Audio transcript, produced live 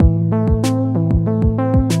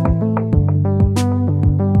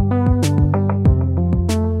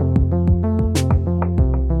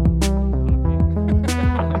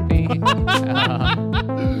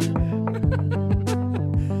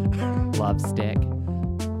Stick.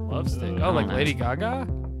 Love Stick. I Oh, like don't know. Lady Gaga?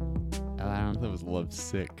 Oh, I don't. That was Love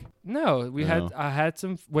Sick. No, I had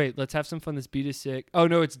some. Wait, let's have some fun. This beat is sick. Oh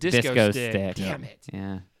no, it's Disco Stick. Damn it.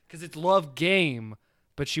 Yeah. Because it's Love Game,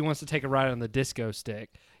 but she wants to take a ride on the Disco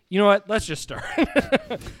Stick. You know what? Let's just start.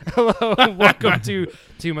 Hello, and welcome to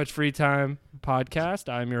Too Much Free Time podcast.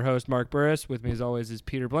 I'm your host, Mark Burris. With me, as always, is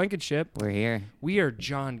Peter Blankenship. We're here. We are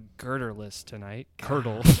John Girdleless tonight.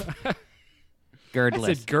 Girdle. Girdless.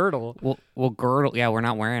 I said girdle. Well, girdle. Yeah, we're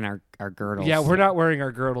not wearing our girdles. Yeah, we're not wearing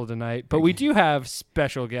our girdle tonight, but we do have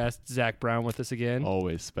special guest Zach Brown with us again.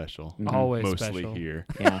 Always special. Always Mostly special. here.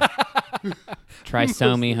 Yeah.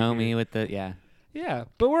 Trisomy homie with the Yeah,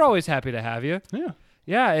 but we're always happy to have you. Yeah.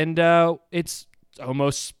 Yeah, and it's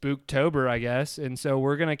almost Spooktober, I guess, and so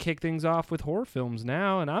we're gonna kick things off with horror films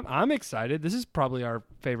now, and I'm excited. This is probably our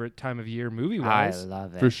favorite time of year, movie I wise.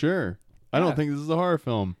 love it. For sure. I Yeah. don't think this is a horror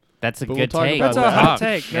film. That's a But good we'll talk take. about That's a that. hot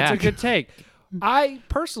take. That's Yeah. a good take. I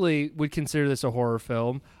personally would consider this a horror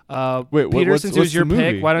film. Wait, Peter, what's since it was your the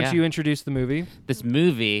movie? pick, why don't Yeah. you introduce the movie? This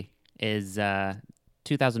movie is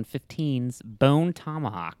 2015's Bone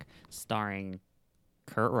Tomahawk, starring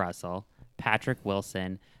Kurt Russell, Patrick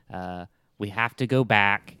Wilson. We have to go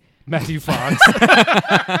back, Matthew Fox.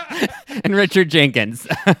 and Richard Jenkins,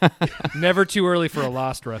 Never too early for a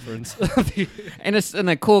Lost reference. and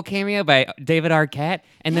a cool cameo by David Arquette,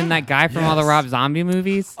 and then that guy from all the Yes. Rob Zombie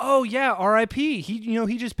movies. Oh yeah, R.I.P.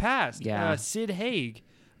 He just passed. Yeah. Sid Haig.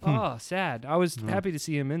 Oh, sad. I was happy to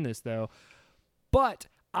see him in this though. But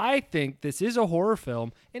I think this is a horror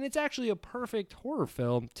film, and it's actually a perfect horror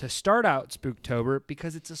film to start out Spooktober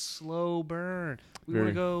because it's a slow burn. We want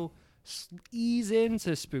to Very. go ease into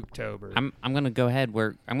Spooktober. I'm gonna go ahead.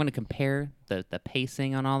 I'm gonna compare the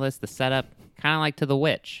pacing on all this, the setup, kind of like to The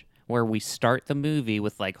Witch, where we start the movie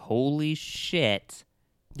with like, holy shit.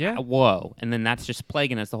 yeah. Whoa, and then that's just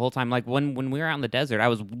plaguing us the whole time. Like when we were out in the desert, I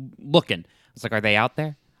was looking. I was like, are they out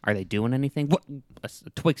there? Are they doing anything? What? A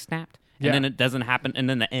twig snapped, and Yeah. then it doesn't happen. And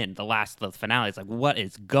then the finale, it's like, what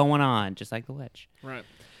is going on? Just like The Witch. Right.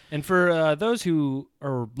 And for those who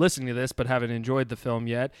are listening to this but haven't enjoyed the film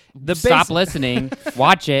yet, Stop listening,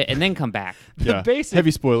 watch it, and then come back. Yeah. basic-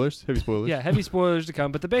 Heavy spoilers. Heavy spoilers. Yeah, heavy spoilers to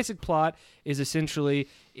come. But the basic plot is essentially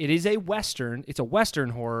it is a Western. It's a Western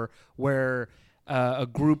horror where a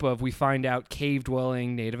group of, we find out,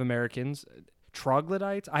 cave-dwelling Native Americans,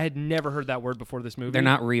 troglodytes. I had never heard that word before this movie. They're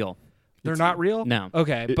not real, They're not real? No.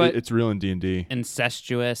 Okay, It- but it's real in D&D.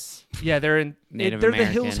 incestuous. yeah, they're in. Native they're the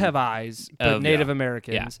Hills American. Have Eyes, but Oh, Native yeah.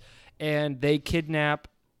 Americans, and they kidnap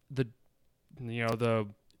the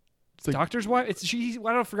It's like, doctor's wife.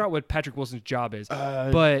 I don't forgot what Patrick Wilson's job is,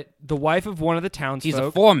 but but the wife of one of the townsfolk. He's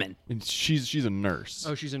a foreman. and she's a nurse.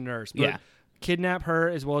 Oh, she's a nurse. But Yeah. kidnap her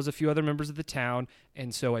as well as a few other members of the town,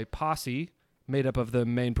 and so a posse made up of the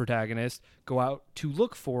main protagonist go out to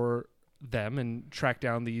look for them and track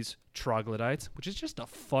down these troglodytes, which is just a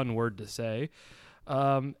fun word to say.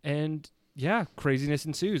 And yeah, craziness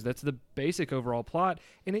ensues. That's the basic overall plot,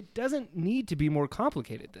 and it doesn't need to be more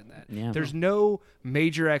complicated than that. Yeah. There's no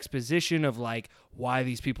major exposition of like why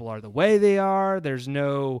these people are the way they are. There's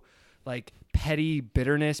no like petty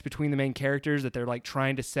bitterness between the main characters that they're like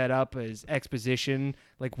trying to set up as exposition.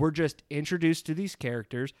 Like, we're just introduced to these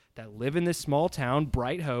characters that live in this small town,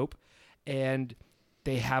 Bright Hope, and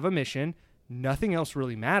they have a mission. Nothing else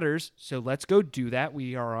really matters, so let's go do that.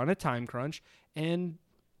 We are on a time crunch, and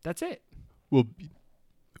that's it. Well,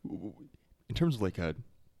 in terms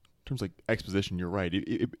of exposition, you're right.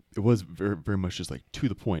 It was very very much just like to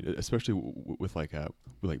the point, especially with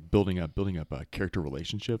building up character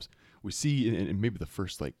relationships. We see in maybe the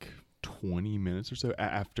first like 20 minutes or so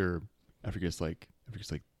after I guess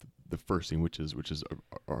the first scene, which is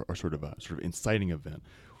our sort of inciting event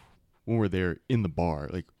when we're there in the bar,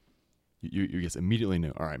 like. You guess immediately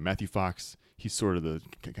know. All right, Matthew Fox. He's sort of the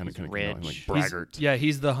kind of rich. like braggart.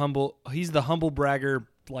 He's the humble bragger,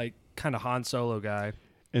 like kind of Han Solo guy.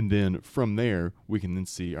 And then from there, we can then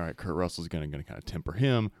see, all right, Kurt Russell's going to kind of temper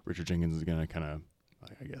him. Richard Jenkins is going to kind of,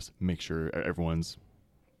 I guess, make sure everyone's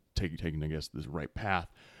taking I guess, this right path.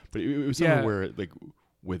 But it was something where, like,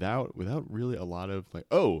 without really a lot of, like,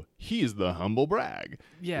 oh, he's the humble brag.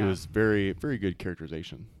 Yeah. It was very, very good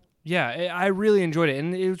characterization. Yeah, I really enjoyed it.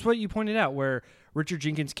 And it was what you pointed out, where Richard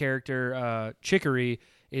Jenkins' character, Chicory,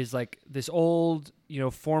 is like this old,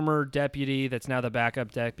 former deputy that's now the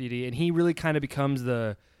backup deputy. And he really kind of becomes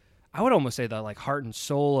I would almost say the like heart and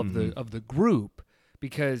soul of the group,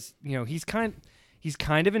 because, he's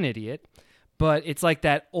kind of an idiot, but it's like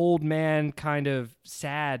that old man kind of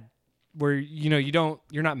sad where, you're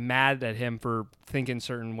not mad at him for thinking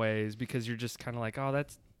certain ways, because you're just kind of like, oh,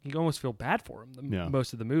 you almost feel bad for him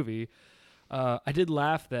most of the movie. I did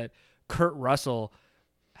laugh that Kurt Russell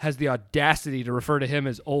has the audacity to refer to him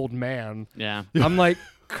as old man. Yeah. I'm like,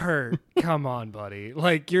 Kurt, come on, buddy.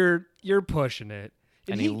 Like you're pushing it.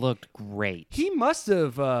 And he looked great. He must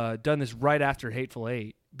have done this right after Hateful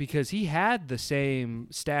Eight because he had the same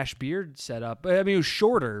stash beard set up. I mean, it was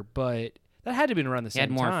shorter, but that had to have been around the He same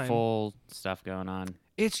had more time. full stuff going on.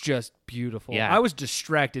 It's just beautiful. Yeah. I was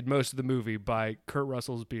distracted most of the movie by Kurt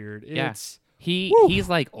Russell's beard. It's He's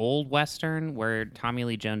like old Western, where Tommy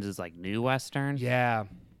Lee Jones is like new Western. yeah.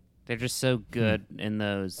 They're just so good in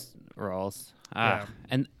those roles. Yeah.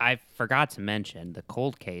 And I forgot to mention the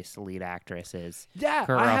Cold Case lead actress is Yeah,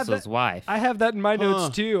 Kurt I have Russell's that- wife. I have that in my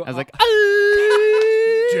notes too. I was like,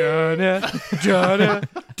 Jonah.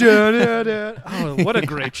 Oh, what a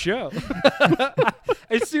great show.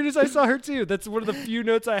 As soon as I saw her too, that's one of the few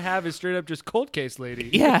notes I have is straight up just Cold Case lady.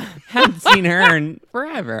 yeah, haven't seen her in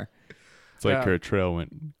forever. It's like Yeah. her trail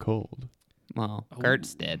went cold. Well,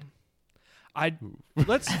 Kurt's did.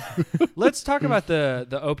 Let's talk about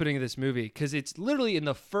the opening of this movie because it's literally in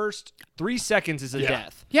the first 3 seconds is a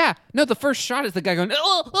death. Yeah, no, the first shot is the guy going,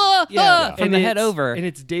 Yeah, from the head over. and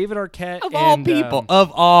it's David Arquette Of all and, people.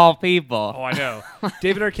 Of all people. Oh, I know.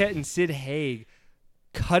 David Arquette and Sid Haig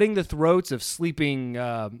cutting the throats of sleeping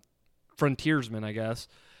frontiersmen, I guess,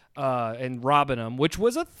 and robbing them, which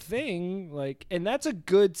was a thing. And that's a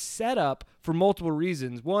good setup for multiple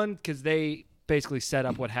reasons. One, because they basically set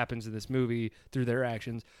up what happens in this movie through their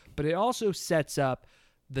actions, but it also sets up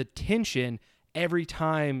the tension every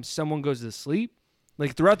time someone goes to sleep.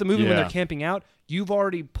 Like throughout the movie when they're Yeah. camping out, you've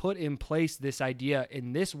already put in place this idea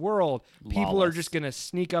in this world, people are Lawless. just going to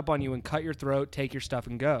sneak up on you and cut your throat, take your stuff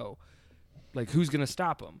and go. Like who's going to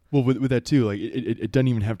stop them? Well, with that too, like it doesn't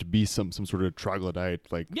even have to be some sort of troglodyte,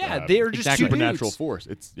 like Yeah, they're just exactly. two supernatural dudes. force.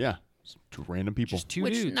 It's just two random people. Just two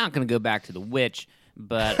Which dudes. not going to go back to the witch,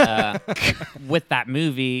 but with that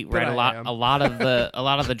movie, right? I am. A lot of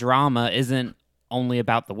the drama isn't only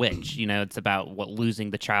about the witch. You know, it's about what losing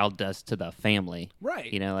the child does to the family.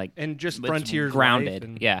 Right. You know, like And just it's frontiers grounded. life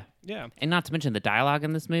and- Yeah, Yeah. and not to mention the dialogue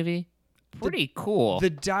in this movie, pretty cool. The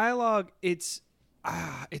dialogue, it's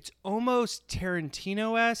almost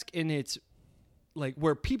Tarantino-esque, and it's like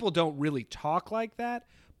where people don't really talk like that,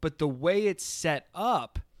 but the way it's set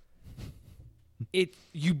up,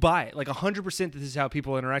 you buy it like 100%. This is how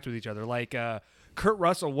people interact with each other. Like Kurt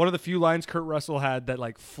Russell, one of the few lines Kurt Russell had that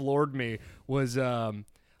like floored me was,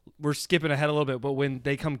 we're skipping ahead a little bit, but when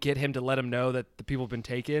they come get him to let him know that the people have been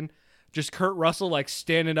taken. Just Kurt Russell like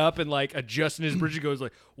standing up and like adjusting his bridge and goes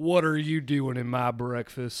like, "What are you doing in my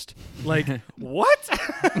breakfast?" Like, what?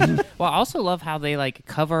 Well, I also love how they like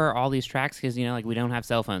cover all these tracks because you know like we don't have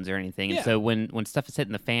cell phones or anything, Yeah. and so when stuff is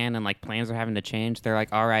hitting the fan and like plans are having to change, they're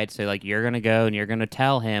like, all right, so like you're gonna go and you're gonna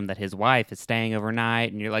tell him that his wife is staying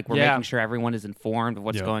overnight, and you're like, we're Yeah. making sure everyone is informed of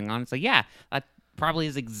what's Yeah. going on. It's like, yeah, that probably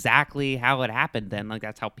is exactly how it happened. Then like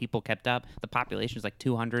that's how people kept up. The population is like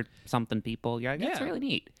 200 something people. You're like, that's Yeah. really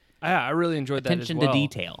neat. Yeah, I really enjoyed that Attention as well. to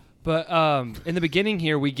detail. But in the beginning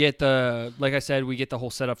here, we get like I said, we get the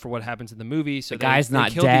whole setup for what happens in the movie. So The guy's they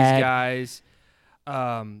not kill dead. these guys.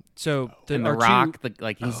 So And our the two-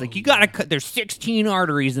 Rock, he's like, you gotta cut. There's 16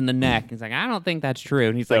 arteries in the neck. He's like, I don't think that's true.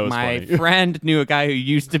 And he's That like, was my funny. friend knew a guy who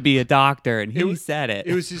used to be a doctor, and he said it.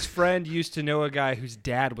 It was his friend used to know a guy whose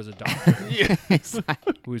dad was a doctor. It's like-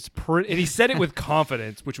 Who was and he said it with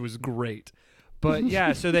confidence, which was great. But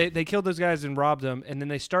yeah, so they killed those guys and robbed them, and then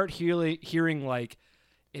they start hearing like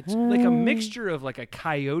it's like a mixture of like a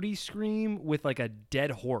coyote scream with like a dead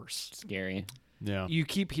horse. scary. Yeah. You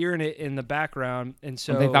keep hearing it in the background, and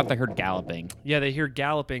so They thought they heard galloping. yeah, they hear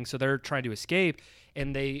galloping, so they're trying to escape,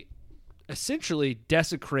 and they essentially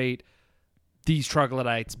desecrate these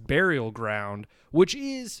troglodytes' burial ground, which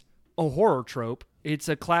is a horror trope. It's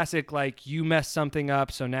a classic, like, you mess something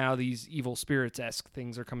up, so now these evil spirits-esque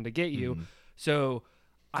things are coming to get you. So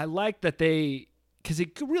I like that because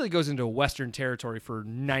it really goes into Western territory for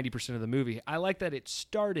 90% of the movie. I like that it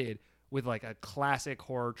started with like a classic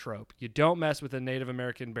horror trope. You don't mess with a Native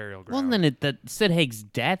American burial ground. Well, and then Sid Haig's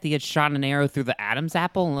death, he had shot an arrow through the Adam's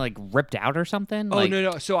apple and like ripped out or something. Oh, like,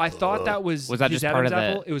 no. So I thought that was Was that his just part Adam's of the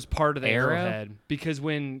apple. It was part of the arrow? arrowhead. Because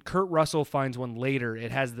when Kurt Russell finds one later,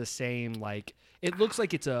 it has the same, like, it looks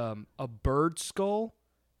like it's a bird skull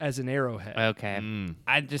as an arrowhead, Okay. Mm.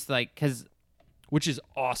 I just like, because which is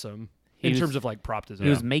awesome He in was- terms of, like, prop design. he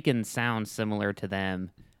was making sounds similar to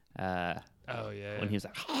them Oh, yeah. when he was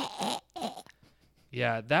like,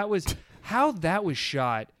 Yeah, that was how that was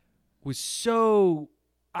shot was so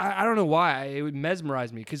I don't know why it would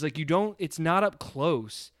mesmerize me because like it's not up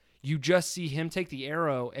close. You just see him take the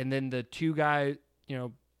arrow and then the two guys,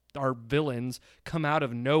 our villains come out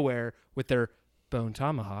of nowhere with their bone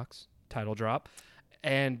tomahawks, title drop,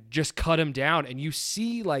 and just cut him down. And you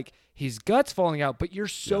see like his guts falling out, but you're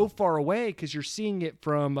so far away because you're seeing it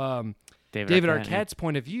from David Arquette's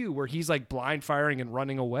point of view, where he's like blind firing and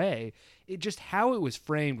running away. It just how it was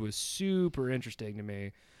framed was super interesting to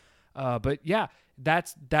me. But yeah,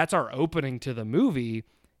 that's our opening to the movie,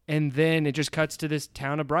 and then it just cuts to this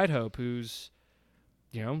town of Bright Hope, who's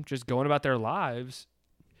just going about their lives.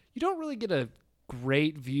 You don't really get a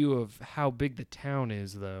great view of how big the town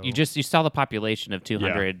is, though. You saw the population of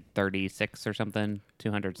 236 or something,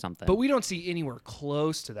 200 something. But we don't see anywhere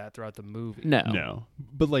close to that throughout the movie. No.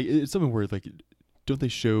 But like it's something where like don't they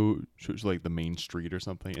show like the main street or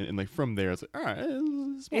something, and like from there it's like all right,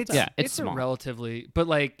 it's small town. It's small. a relatively, but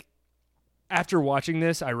like after watching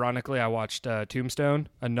this, ironically, I watched Tombstone,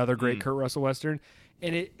 another great Kurt Russell Western,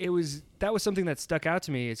 and that was something that stuck out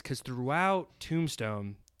to me is because throughout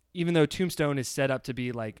Tombstone, even though Tombstone is set up to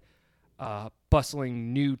be like a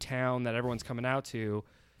bustling new town that everyone's coming out to,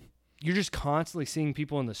 you're just constantly seeing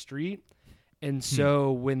people in the street. And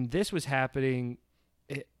so when this was happening,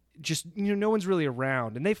 it just, no one's really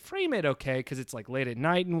around. And they frame it okay because it's like late at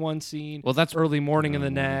night in one scene, Well, that's early morning in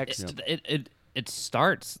the next. It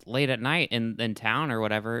starts late at night in town or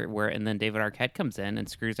whatever, and then David Arquette comes in and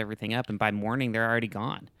screws everything up, and by morning they're already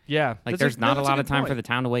gone. Yeah, Like there's not a lot of time for the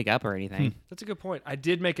town to wake up or anything. That's a good point. I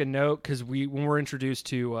did make a note because when we're introduced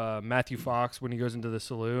to Matthew Fox when he goes into the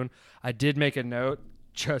saloon, I did make a note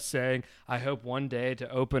just saying, I hope one day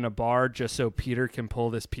to open a bar just so Peter can pull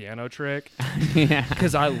this piano trick. Yeah,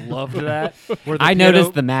 Because I loved that. Where the I piano-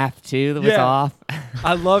 noticed the math too that was Yeah. off.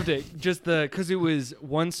 I loved it. Just because it was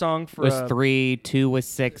one song for It was 3, 2 was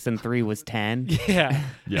 6, and 3 was 10. Yeah.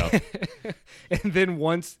 Yeah. And then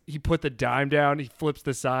once he put the dime down, he flips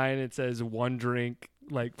the sign. It says one drink,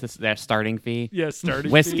 like That starting fee.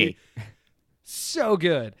 starting Whiskey. fee. So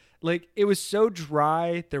good. Like it was so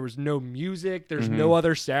dry. There was no music. There's no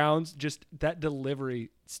other sounds. Just that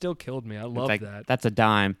delivery still killed me. I It's love like, that. That's a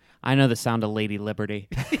dime. I know the sound of Lady Liberty.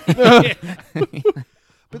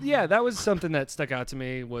 But yeah, that was something that stuck out to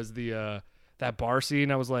me was the that bar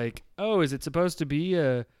scene. I was like, oh, is it supposed to be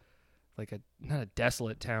not a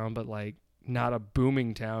desolate town, but like not a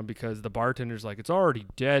booming town because the bartender's like, it's already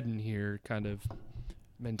dead in here kind of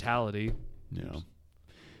mentality. Yeah.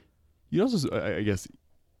 You also, I guess,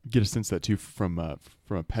 get a sense of that too from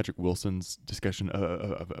Patrick Wilson's discussion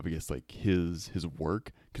of I guess like his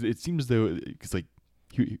work, because it seems as though because like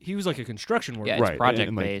He was like a construction worker. Yeah, it's Right, project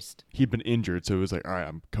and, like, based. he'd been injured, so it was like, all right,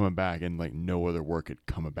 I'm coming back, and like no other work had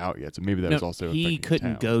come about yet, so maybe that was also he affecting the couldn't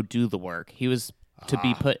town. go do the work. He was to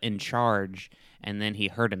be put in charge, and then he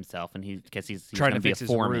hurt himself, and because he's trying going to be a fix his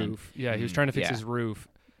foreman, roof. Yeah, he was trying to fix Yeah. his roof,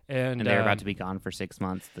 and and they were about to be gone for 6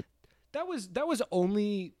 months. That was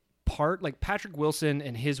only part, like Patrick Wilson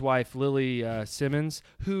and his wife Lily Simmons,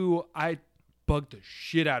 who I bugged the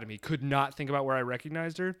shit out of me. Could not think about where I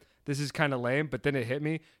recognized her. This is kind of lame, but then it hit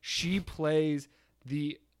me. She plays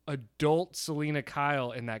the adult Selena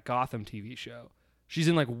Kyle in that Gotham TV show. She's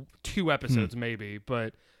in like 2 episodes maybe,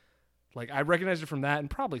 but like I recognized her from that and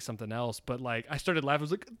probably something else. But like I started laughing. I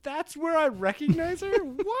was like, that's where I recognize her?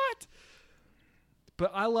 What?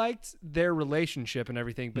 But I liked their relationship and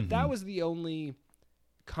everything. But that was the only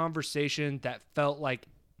conversation that felt like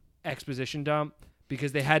exposition dump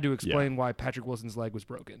because they had to explain why Patrick Wilson's leg was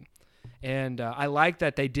broken. And I like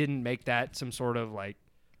that they didn't make that some sort of like,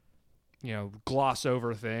 gloss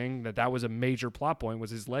over thing, that was a major plot point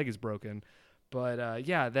was his leg is broken. But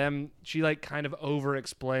she like kind of over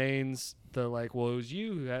explains the like, well, it was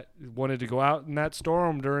you that wanted to go out in that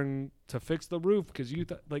storm to fix the roof because you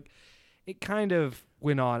thought like it kind of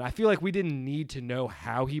went on. I feel like we didn't need to know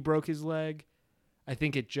how he broke his leg. I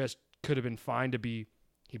think it just could have been fine to be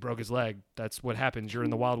he broke his leg. That's what happens. You're in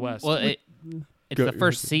the Wild West. Well, it's the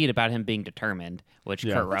first scene about him being determined, which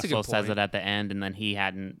Kurt That's a good Russell says point. it at the end, and then he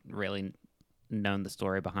hadn't really known the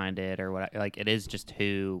story behind it or what. Like it is just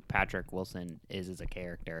who Patrick Wilson is as a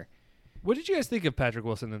character. What did you guys think of Patrick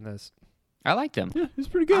Wilson in this? I liked him. Yeah, he's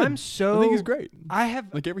pretty good. I I think he's great. I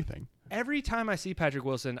have Like everything. every time I see Patrick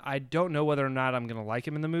Wilson, I don't know whether or not I'm gonna like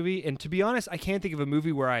him in the movie. And to be honest, I can't think of a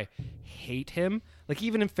movie where I hate him. Like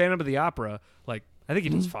even in Phantom of the Opera, like I think he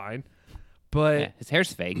does fine. But Yeah, his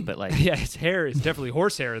hair's fake, but like yeah, his hair is definitely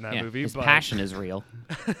horsehair in that yeah, movie. his But passion is real.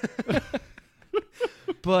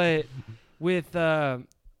 but with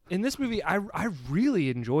in this movie, I really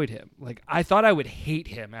enjoyed him. Like I thought I would hate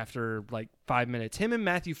him after like 5 minutes. Him and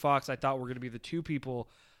Matthew Fox, I thought were going to be the 2 people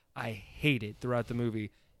I hated throughout the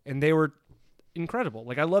movie, and they were incredible.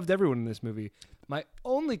 Like I loved everyone in this movie. My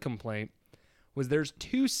only complaint was there's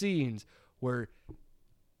 2 scenes where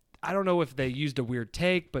I don't know if they used a weird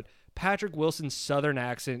take, but Patrick Wilson's Southern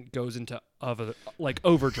accent goes into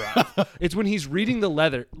overdrive. It's when he's reading the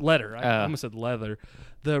letter. I almost said leather.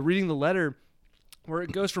 Reading the letter, where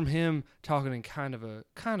it goes from him talking in kind of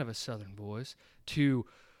a Southern voice to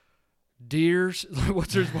dear,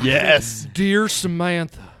 what's her? Yes. Dear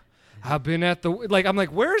Samantha, I've been at the I'm like,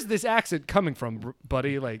 where's this accent coming from,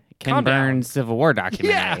 buddy? Like, Ken calm down. Burns Civil War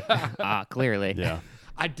documentary. Yeah. Clearly. Yeah.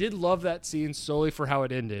 I did love that scene solely for how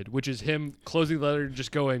it ended, which is him closing the letter and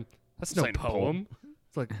just going, "That's no ain't a poem."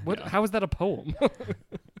 It's like, what? Yeah. How is that a poem?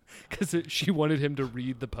 Because she wanted him to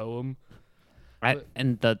read the poem.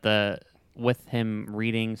 And the with him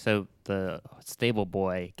reading, so the stable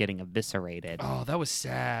boy getting eviscerated. Oh, that was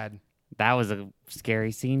sad. That was a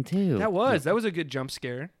scary scene too. That was a good jump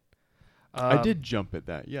scare. I did jump at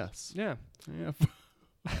that. Yes. Yeah. Yeah.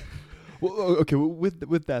 Well, okay. Well,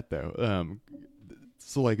 with that though,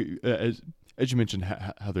 so like as you mentioned,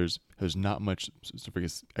 how there's not much sort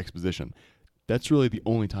of exposition. That's really the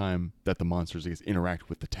only time that the monsters, I guess, interact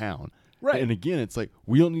with the town. Right. And again, it's like,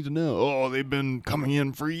 we don't need to know. Oh, they've been coming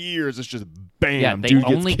in for years. It's just bam. yeah, they dude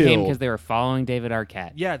only gets came killed. because they were following David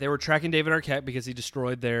Arquette. Yeah, they were tracking David Arquette because he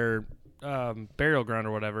destroyed their burial ground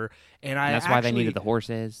or whatever. And And that's why they needed the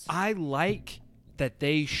horses. I like that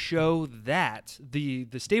they show that the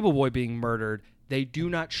stable boy being murdered. They do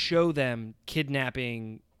not show them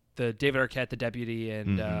kidnapping the David Arquette, the deputy,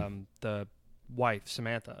 and the wife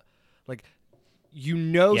Samantha. Like, you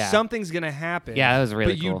know, Yeah. something's gonna happen. Yeah, that was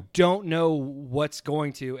really but cool. you don't know what's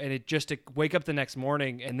going to, and it just to wake up the next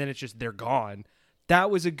morning and then it's just they're gone.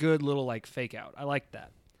 That was a good little like fake out. I liked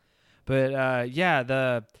that. But yeah,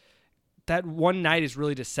 that one night is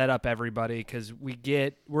really to set up everybody because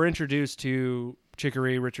we're introduced to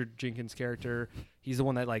Chicory, Richard Jenkins' character. He's the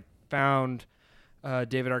one that like found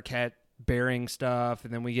David Arquette bearing stuff,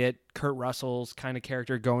 and then we get Kurt Russell's kind of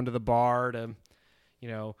character going to the bar to,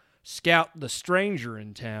 scout the stranger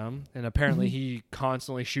in town, and apparently he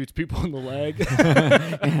constantly shoots people in the leg.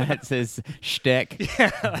 That's his shtick.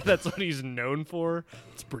 Yeah, that's what he's known for.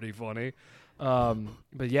 It's pretty funny.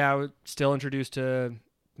 But yeah, we're still introduced to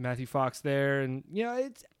Matthew Fox there, and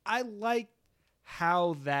I like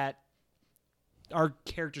how that our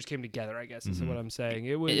characters came together, I guess is what I'm saying.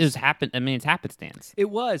 It's happenstance.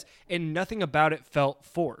 It was, and nothing about it felt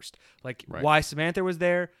forced. Like why Samantha was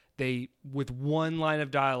there, they with one line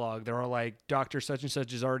of dialogue, they were like, Dr. Such and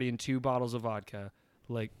Such is already in 2 bottles of vodka.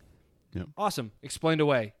 Like, awesome, explained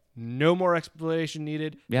away. No more explanation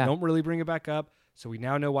needed. Yeah. Don't really bring it back up. So we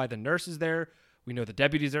now know why the nurse is there. We know the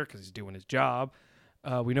deputy's there because he's doing his job.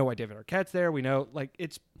 We know why David Arquette's there. We know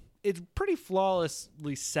it's pretty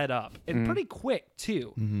flawlessly set up and pretty quick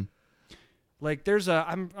too. Mm-hmm. Like there's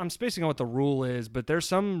I'm spacing on what the rule is, but there's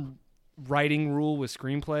some writing rule with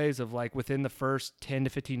screenplays of like within the first 10 to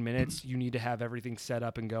 15 minutes you need to have everything set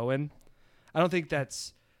up and going. I don't think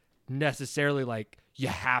that's necessarily like you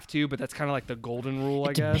have to, but that's kind of like the golden rule,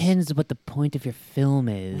 I guess. Depends what the point of your film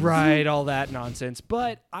is. Right, all that nonsense.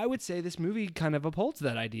 But I would say this movie kind of upholds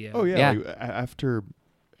that idea. Oh, yeah. Yeah. Like, after,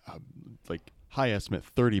 high estimate,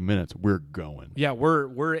 30 minutes, we're going. Yeah,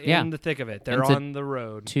 we're in the thick of it. They're It's a on the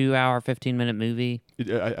road. 2-hour, 15-minute movie.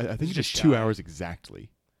 I think it's just just 2 shy. hours exactly,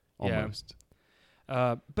 almost.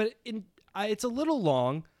 But it's a little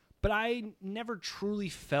long, but I never truly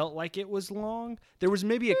felt like it was long. There was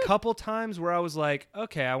maybe a couple times where I was like,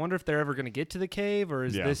 okay, I wonder if they're ever going to get to the cave, or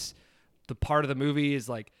is this the part of the movie is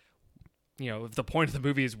like, if the point of the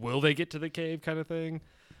movie is will they get to the cave kind of thing.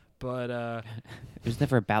 But It was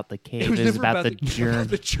never about the cave. it was never about the journey.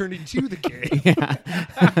 the journey to the cave.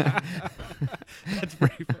 Yeah. That's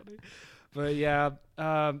pretty funny. But yeah,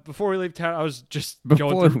 before we leave town, I was just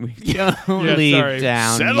Before going we through. don't Yeah, leave sorry.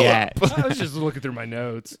 down Settle yet. I was just looking through my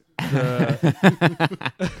notes.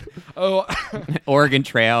 Oregon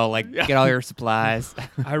Trail, get all your supplies.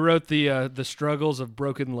 I wrote the struggles of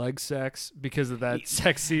broken leg sex because of that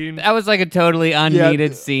sex scene. That was like a totally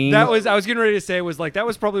unneeded scene. I was getting ready to say that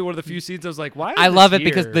was probably one of the few scenes I was like, why? Is I this love it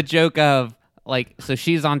because here? the joke of so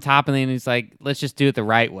she's on top and then he's like, let's just do it the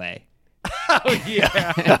right way. Oh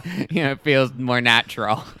yeah. It feels more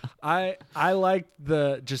natural. I liked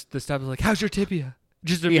the stuff like, how's your tibia?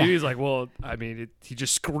 Just immediately he's like, well, I mean, he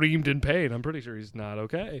just screamed in pain. I'm pretty sure he's not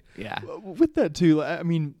okay. Yeah. With that, too, I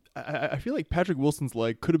mean, I feel like Patrick Wilson's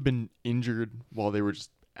leg could have been injured while they were just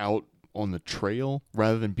out on the trail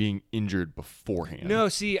rather than being injured beforehand. No,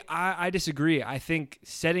 see, I disagree. I think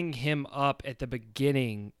setting him up at the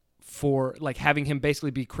beginning for having him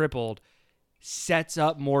basically be crippled sets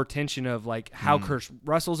up more tension of how Kurt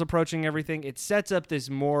Russell's approaching everything. It sets up this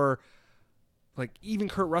more like even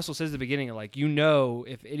Kurt Russell says at the beginning, like,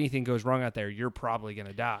 if anything goes wrong out there, you're probably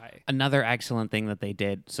gonna die. Another excellent thing that they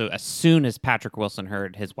did. So as soon as Patrick Wilson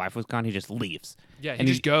heard his wife was gone, he just leaves. Yeah, and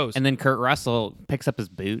he just goes. And then Kurt Russell picks up his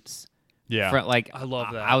boots. Yeah. I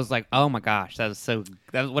love that. I was like, oh my gosh, that was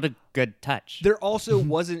what a good touch. There also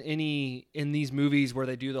wasn't any in these movies where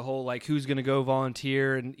they do the whole like who's gonna go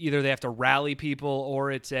volunteer, and either they have to rally people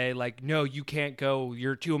or it's a like, no, you can't go,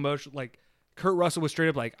 you're too emotional. Like Kurt Russell was straight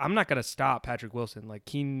up like, I'm not gonna stop Patrick Wilson. Like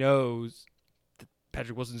he knows that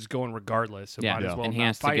Patrick Wilson's going regardless, so might as well and he not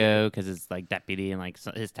has to fight go him. because his like deputy and like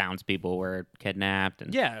his townspeople were kidnapped.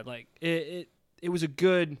 And Yeah, like it was a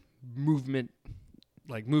good movement,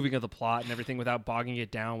 like moving of the plot and everything without bogging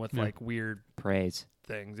it down with like weird praise.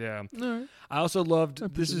 things. Yeah. I also loved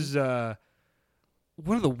this is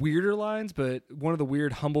one of the weirder lines, but one of the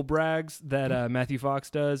weird humble brags that Matthew Fox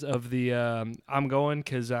does of the I'm going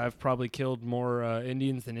because I've probably killed more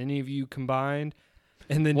Indians than any of you combined.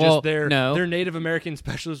 And then just their Native American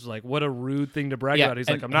specialist was like, what a rude thing to brag about. He's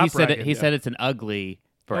like, I'm not bragging. He said it's an ugly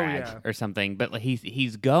brag or something, but like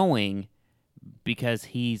he's going because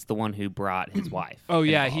he's the one who brought his wife. Oh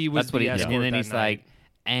yeah, involved. he was That's what the he did. escort And then that he's night. like,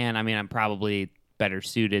 and I mean, I'm probably better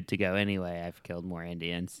suited to go anyway. I've killed more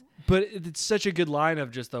Indians. But it's such a good line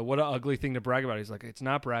of just what an ugly thing to brag about. He's like, it's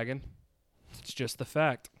not bragging. It's just the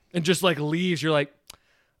fact. And just like leaves, you're like,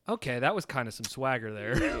 okay, that was kind of some swagger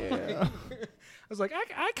there. Yeah. I was like,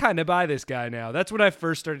 I kind of buy this guy now. That's when I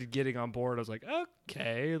first started getting on board. I was like,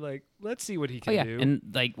 okay, like let's see what he can do. And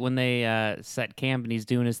like when they set camp and he's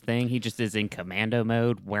doing his thing, he just is in commando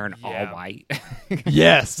mode, wearing all white.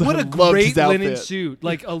 Yes. What I a loved great his linen outfit. suit,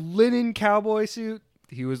 like a linen cowboy suit.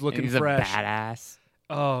 He was looking he's fresh. a badass.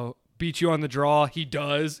 Oh, beat you on the draw. He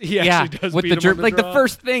does. He actually does. With beat the him drip, on the like draw. the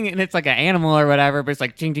first thing, and it's like an animal or whatever, but it's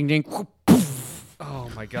like ding, ding, ding.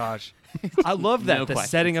 Oh my gosh. I love that. No the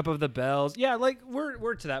questions. setting up of the bells. Yeah, like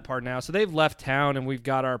we're to that part now. So they've left town and we've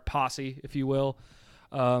got our posse, if you will.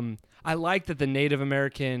 I like that the Native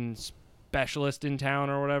American specialist in town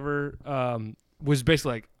or whatever was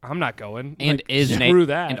basically like, I'm not going. And like, is screw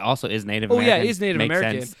that. And also is Native Oh American. yeah, is Native Makes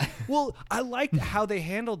American. sense. Well, I liked how they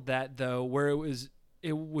handled that though, where it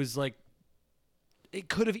was like it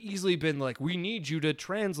could have easily been like, we need you to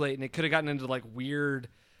translate, and it could have gotten into like weird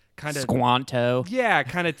kind of Squanto. yeah,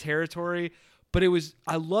 kind of territory. But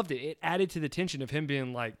I loved it. It added to the tension of him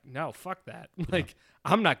being like, no, fuck that. Like,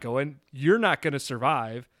 I'm not going. You're not going to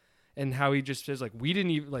survive. And how he just says, like, we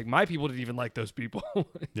didn't even, like, my people didn't even like those people.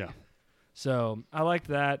 Yeah. So I liked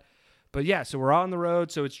that. But yeah, so we're out on the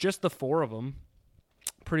road. So it's just the four of them.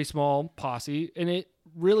 Pretty small posse. And it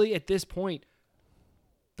really, at this point,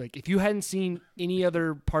 like, if you hadn't seen any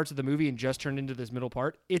other parts of the movie and just turned into this middle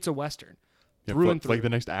part, it's a Western. Yeah, Through for, and for like through. the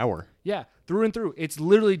next hour. Yeah, through and through. It's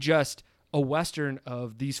literally just a Western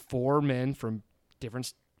of these four men from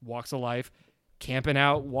different walks of life camping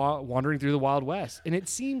out, wandering through the Wild West. And it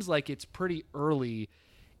seems like it's pretty early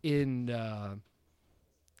in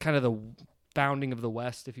kind of the founding of the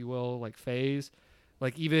West, if you will, like phase.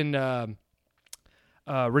 Like even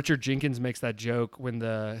Richard Jenkins makes that joke when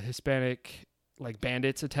the Hispanic like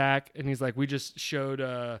bandits attack. And he's like, we just showed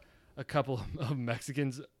a couple of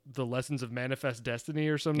Mexicans the lessons of manifest destiny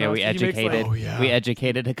or something. Yeah, we else. He makes, educated. Oh, yeah. We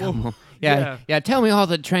educated a couple. yeah. Yeah. Tell me all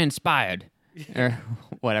that transpired, or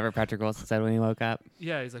whatever Patrick Wilson said when he woke up.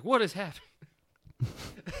 Yeah, he's like, what has happened?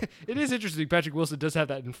 It is interesting. Patrick Wilson does have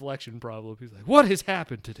that inflection problem. He's like, what has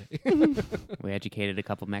happened today? We educated a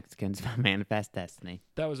couple Mexicans about manifest destiny.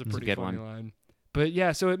 That was a That's a pretty good funny one. line. But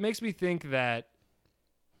yeah, so it makes me think that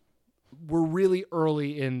we're really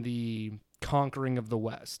early in the conquering of the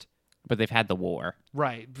West. But they've had the war.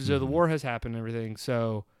 Right. So the war has happened and everything.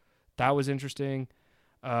 So that was interesting.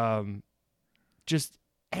 Just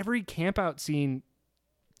every campout scene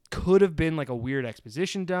could have been like a weird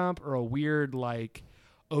exposition dump or a weird like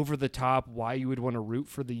over the top why you would want to root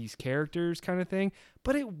for these characters kind of thing.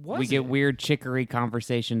 But it wasn't. We get weird chicory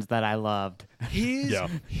conversations that I loved.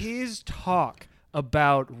 His talk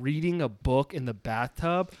about reading a book in the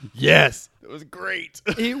bathtub, Yes. It was great.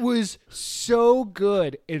 it was so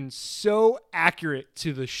good and so accurate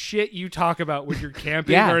to the shit you talk about when you're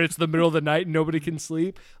camping Yeah. or it's the middle of the night and nobody can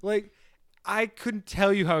sleep. Like, I couldn't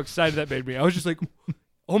tell you how excited that made me. I was just like,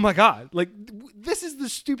 oh my God. Like, this is the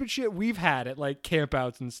stupid shit we've had at like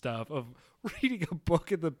campouts and stuff of reading a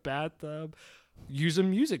book in the bathtub. Use a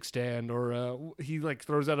music stand, or he like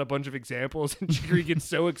throws out a bunch of examples, and Chicory gets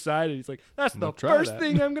so excited. He's like, "That's the gonna try first that."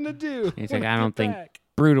 thing I'm gonna do." He's when like, I don't get think back."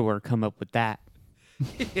 Brutal would come up with that.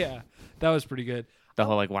 Yeah, that was pretty good. The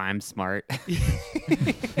whole like, why I'm smart.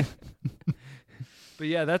 But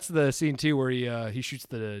yeah, that's the scene too where he shoots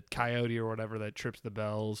the coyote or whatever that trips the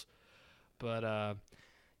bells. But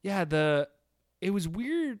yeah, it was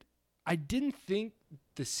weird. I didn't think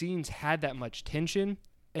the scenes had that much tension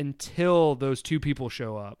until those two people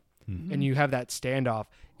show up and you have that standoff.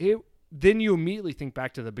 Then you immediately think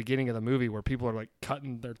back to the beginning of the movie where people are like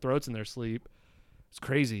cutting their throats in their sleep. It's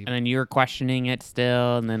crazy. And then you're questioning it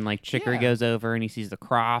still, and then like Chicory Yeah. goes over and he sees the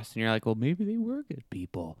cross, and you're like, well, maybe they were good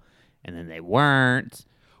people, and then they weren't.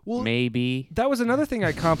 Well, Maybe. that was another thing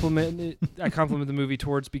I complimented the movie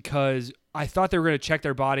towards, because I thought they were going to check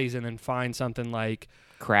their bodies and then find something like,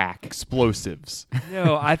 Crack. Explosives.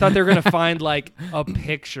 no, I thought they were going to find like a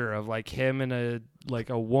picture of like him and a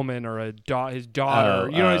woman or his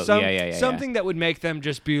daughter, something that would make them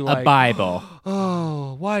just be like, A Bible.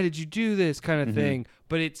 oh, why did you do this kind of thing?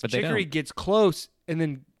 But But they Chicory don't. gets close and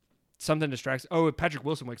then something distracts. Oh, Patrick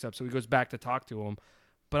Wilson wakes up, so he goes back to talk to him.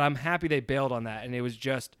 But I'm happy they bailed on that, and it was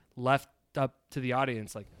just left up to the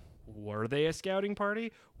audience. Like, were they a scouting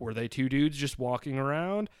party? Were they two dudes just walking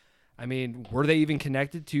around? I mean, were they even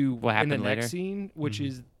connected to What in the happened later? next scene, which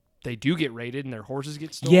is they do get raided and their horses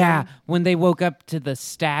get stolen? Yeah, when they woke up to the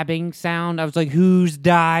stabbing sound, I was like, "Who's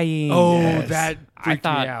dying?" Oh, Yes. that freaked me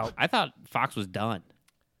out. I thought Fox was done.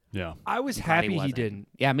 Yeah. I was Glad happy he wasn't. didn't.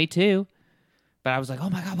 Yeah, me too. But I was like, "Oh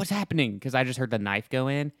my god, what's happening?" Because I just heard the knife go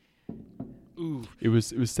in. Ooh. It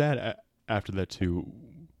was sad after that too.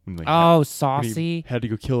 When, like, Oh, when he saucy. had to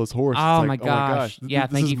go kill his horse. Oh It's my like, gosh. This Yeah,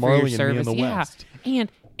 thank is you for Marley your and me in service. the Yeah. West.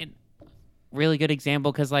 And really good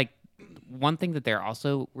example, because like one thing that they're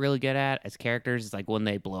also really good at as characters is like when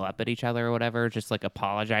they blow up at each other or whatever, just like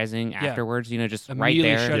apologizing afterwards, just right Immediately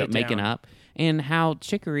there, shut it making down. up. And how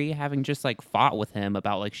Chicory, having just like fought with him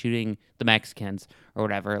about like shooting the Mexicans or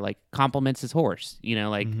whatever, like compliments his horse,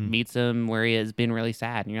 like meets him where he has been really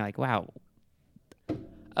sad. And you're like, wow,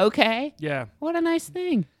 okay, Yeah. what a nice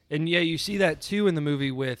thing. And yeah, you see that too in the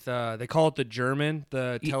movie with they call it the German,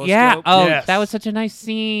 the telescope. Yeah. Oh, Yes. that was such a nice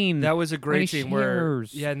scene. That was a When great he scene where,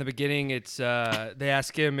 shares. yeah, in the beginning, it's they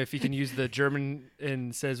ask him if he can use the German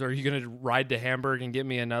and says, "Are you going to ride to Hamburg and get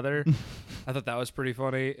me another?" I thought that was pretty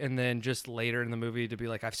funny. And then just later in the movie to be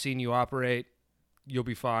like, "I've seen you operate, you'll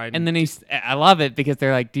be fine." And then I love it because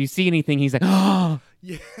they're like, "Do you see anything?" He's like, "Oh,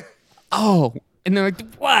 yeah, oh," and they're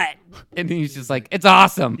like, "What?" And then he's just like, "It's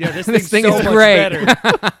awesome. yeah, this this thing's thing so is much great."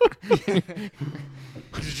 better.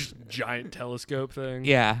 It's just giant telescope thing.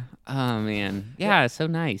 Yeah. Oh man. Yeah. It's so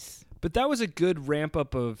nice. But that was a good ramp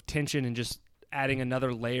up of tension and just adding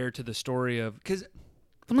another layer to the story of because.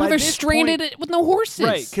 Well, now By they're this stranded with no horses.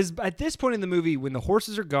 Right, because at this point in the movie, when the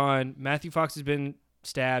horses are gone, Matthew Fox has been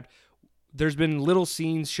stabbed. There's been little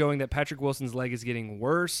scenes showing that Patrick Wilson's leg is getting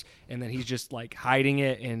worse, and then he's just like hiding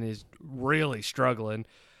it and is really struggling.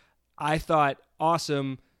 I thought,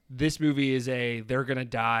 awesome. This movie is they're gonna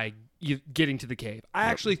die getting to the cave. I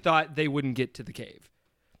actually thought they wouldn't get to the cave.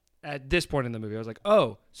 At this point in the movie, I was like,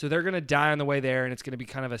 oh, so they're going to die on the way there, and it's going to be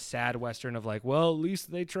kind of a sad Western of like, well, at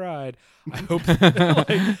least they tried. I hope.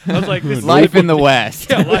 I was like, this Life in the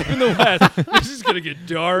West. yeah, life in the West. This is going to get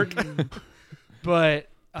dark. But,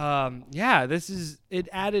 yeah, it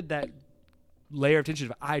added that layer of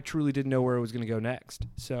tension. I truly didn't know where it was going to go next.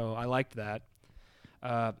 So I liked that.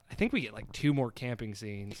 I think we get like 2 more camping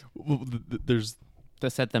scenes. Well, there's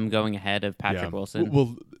To set them going ahead of Patrick Wilson.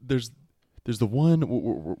 Well, there's the one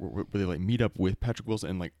where they like meet up with Patrick Wilson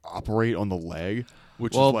and like operate on the leg,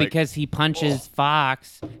 which Well, is like, because he punches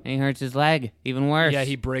Fox and he hurts his leg even worse. Yeah,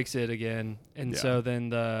 he breaks it again, and Yeah. so then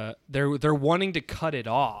they're wanting to cut it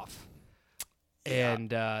off, and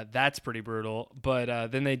that's pretty brutal.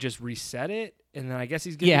 But then they just reset it, and then I guess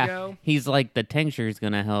he's good to go. He's like, the tincture is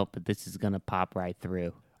gonna help, but this is gonna pop right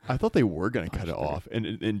through. I thought they were gonna cut it off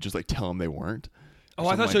and just like tell him they weren't. Oh,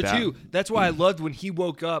 I thought so Something like too. That's why I loved when he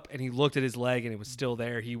woke up and he looked at his leg and it was still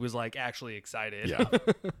there. He was like actually excited. Yeah.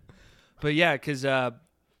 But yeah, because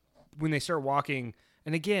when they start walking,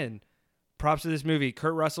 and again, props to this movie.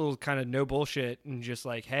 Kurt Russell's kind of no bullshit and just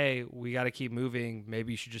like, hey, we got to keep moving.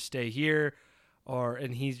 Maybe you should just stay here.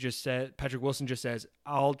 And he's just said, Patrick Wilson just says,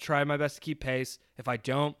 I'll try my best to keep pace. If I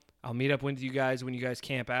don't, I'll meet up with you guys when you guys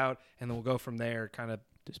camp out, and then we'll go from there. Kind of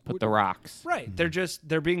Just put the rocks. right.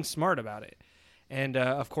 They're being smart about it. And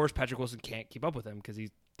of course, Patrick Wilson can't keep up with him because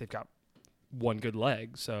they've got one good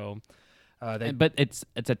leg. So, But it's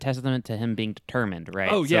a testament to him being determined,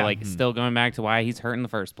 right? Oh, So yeah. like still going back to why he's hurt in the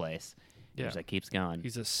first place. Yeah. Just like keeps going.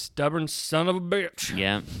 he's a stubborn son of a bitch.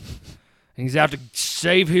 Yeah. And he's out to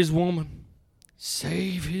save his woman.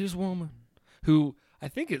 Save his woman. Who I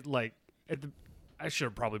think it like I should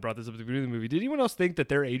have probably brought this up at the beginning of the movie. Did anyone else think that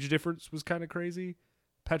their age difference was kind of crazy?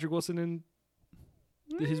 Patrick Wilson and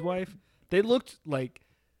his wife? They looked like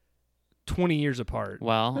 20 years apart.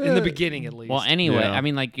 Well, In the beginning, at least. well. Anyway, Yeah. I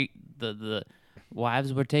mean, like the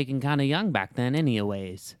wives were taken kind of young back then,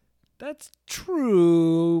 anyways. That's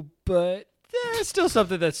true, but it's still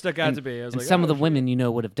something that stuck out to me. I was And like, some of oh, the women,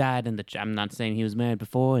 would have died in the. I'm not saying he was married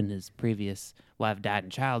before, and his previous wife died in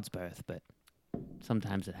child's birth, but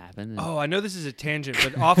sometimes it happened. Oh, I know this is a tangent,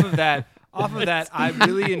 but off of that, I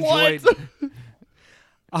really enjoyed.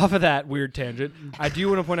 Off of that weird tangent, I do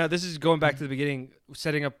want to point out this is going back to the beginning,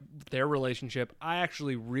 setting up their relationship. I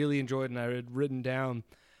actually really enjoyed, and I had written down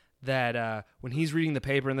that when he's reading the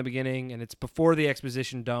paper in the beginning, and it's before the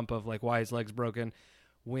exposition dump of like why his leg's broken,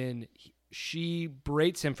 when she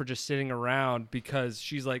berates him for just sitting around because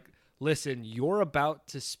she's like, "Listen, you're about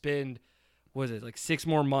to spend." Was it like 6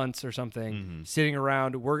 more months or something sitting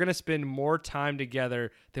around? We're going to spend more time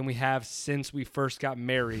together than we have since we first got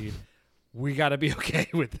married. We got to be okay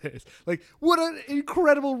with this. Like, what an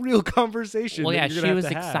incredible real conversation. Well, yeah, that you're she gonna was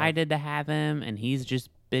have to have. excited to have him, and he's just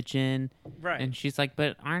bitching. Right. And she's like,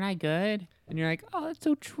 but aren't I good? And you're like, oh, that's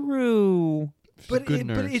so true. But good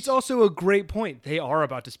nurse. it's also a great point. They are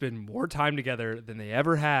about to spend more time together than they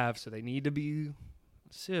ever have, so they need to be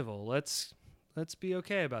civil. Let's be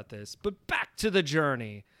okay about this. But back to the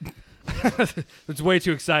journey. It's way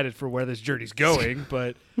too excited for where this journey's going,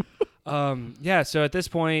 but yeah, so at this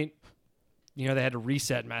point, they had to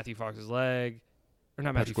reset Matthew Fox's leg. Or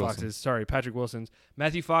not Matthew Fox's, sorry, Patrick Wilson's.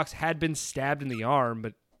 Matthew Fox had been stabbed in the arm,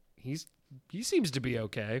 but he seems to be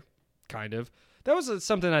okay, kind of. That was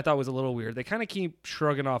something I thought was a little weird. They kind of keep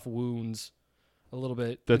shrugging off wounds a little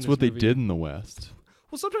bit. That's what they did in the West.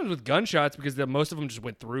 Well, sometimes with gunshots, because most of them just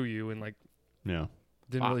went through you and Yeah.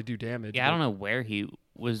 didn't really do damage. Yeah, I don't know where he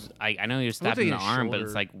was. I know he was stabbed like in the his arm, but shoulder.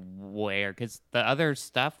 it's like where? Because the other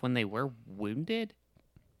stuff, when they were wounded,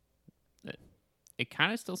 it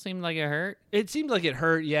kind of still seemed like it hurt. It seemed like it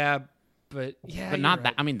hurt, yeah, but yeah, But not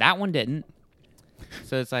that. I mean, that one didn't.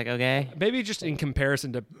 So it's like, okay. Maybe just in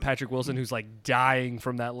comparison to Patrick Wilson, who's like dying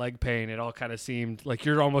from that leg pain, it all kind of seemed like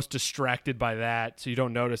you're almost distracted by that, so you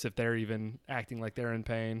don't notice if they're even acting like they're in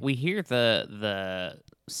pain. We hear the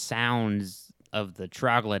sounds of the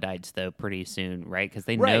troglodytes, though, pretty soon, right? Because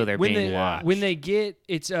they know they're being watched. When they get,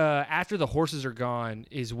 it's after the horses are gone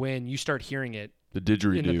is when you start hearing it The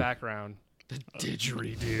didgeridoo. in the background. The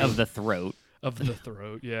didgeridoo. of the throat. Of the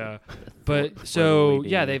throat, yeah. But so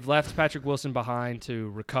yeah, they've left Patrick Wilson behind to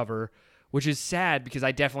recover, which is sad because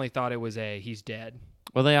I definitely thought it was he's dead.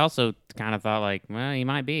 Well, they also kind of thought like, well, he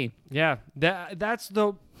might be. Yeah, that's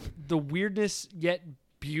the weirdness yet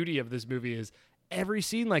beauty of this movie is every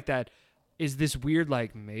scene like that is this weird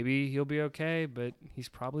like maybe he'll be okay, but he's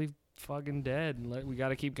probably fucking dead, and we got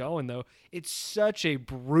to keep going though. It's such a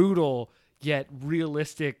brutal yet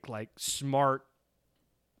realistic, like smart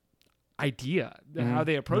idea how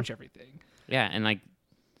they approach everything. Yeah, and like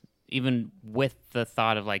even with the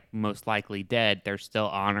thought of like most likely dead, they're still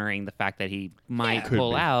honoring the fact that he might Could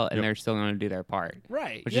pull be. out, and Yep. they're still going to do their part,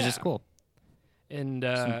 Right, which is just cool. And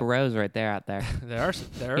Some bros right there out there. there are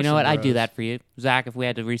You know some what? I'd do bros. that for you, Zach. If we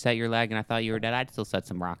had to reset your leg and I thought you were dead, I'd still set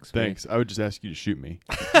some rocks. For you. Thanks. I would just ask you to shoot me.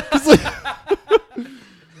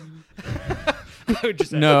 I would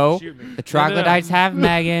just No, shoot me. the troglodytes have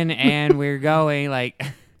Megan, and we're going like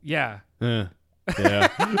Yeah. Yeah.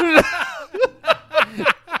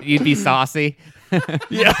 you'd be saucy.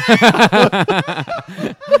 Yeah.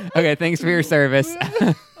 Okay, thanks for your service.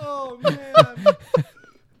 Oh man.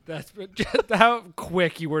 That's just how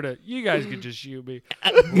quick you were to. You guys could just shoot me.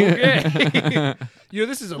 Okay.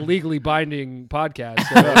 This is a legally binding podcast.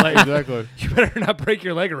 So like, Exactly. you better not break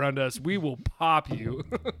your leg around us. We will pop you.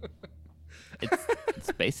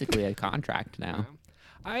 It's basically a contract now.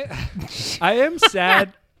 I am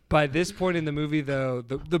sad by this point in the movie, though.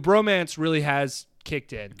 The bromance really has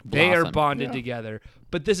kicked in. They are Blossomed. bonded together.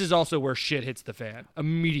 But this is also where shit hits the fan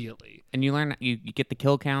immediately. And you learn, you get the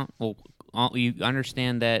kill count. Well, you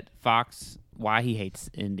understand that Fox, why he hates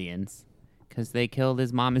Indians, because they killed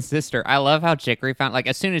his mom and sister. I love how Chicory found, like,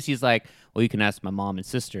 as soon as he's like, well, you can ask my mom and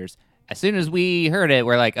sisters. As soon as we heard it,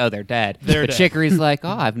 we're like, oh, they're dead. They're but dead. Chicory's like, oh,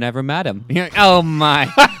 I've never met him. You're like, oh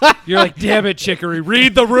my. You're like, damn it, Chicory,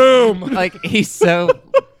 read the room. Like, he's so,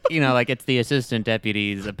 like it's the assistant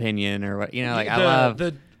deputy's opinion or what, like I love.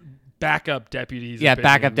 the backup deputies. Yeah, opinion.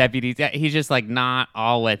 backup deputies. Yeah, he's just like not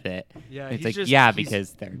all with it. Yeah, it's he's like, just- yeah, he's-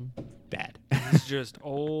 because they're dead. He's just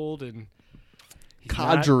old and he's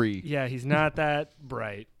Cadre. not- yeah, he's not that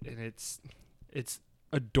bright, and it's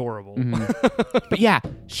adorable. But yeah,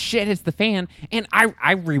 shit hits the fan, and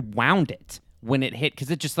I rewound it when it hit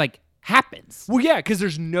because it just like happens. Well, yeah, because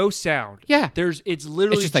there's no sound. Yeah. It's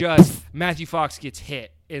literally It's just, just like, Matthew Fox gets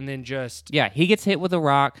hit, and then just Yeah, he gets hit with a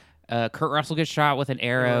rock. Kurt Russell gets shot with an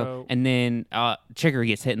arrow, and then Chicory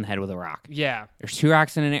gets hit in the head with a rock. Yeah. There's 2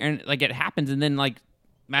 rocks in an air, and like it happens, and then like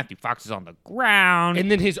Matthew Fox is on the ground, And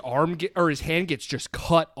then his his hand gets just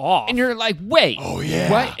cut off. and you're like, wait, yeah.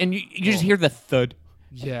 what? And you just hear the thud.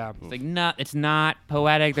 yeah. It's like, no, it's not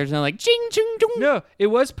poetic. There's no like ching ching chung. No, it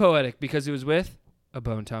was poetic because it was with a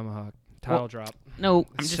bone tomahawk title drop. No,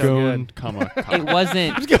 I'm just So Stone, good. comma, it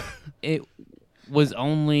wasn't. It was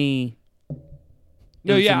only.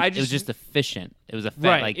 No, it was yeah, it was just efficient. It was a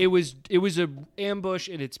Right. like it was a ambush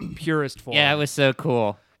in its purest form. yeah, it was so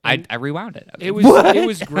cool. And I rewound it. It was What? it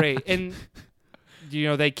was great. And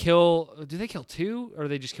they kill? Do they kill 2 or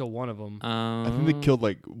they just kill one of them? I think they killed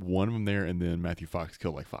like one of them there, and then Matthew Fox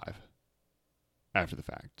killed like 5 after the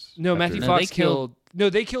fact. No, After- Matthew No, Fox they killed- No,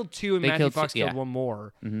 they killed 2, and they Matthew killed Fox two- yeah. killed one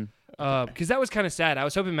more. Mhm. Because that was kind of sad. I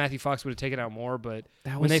was hoping Matthew Fox would have taken out more, but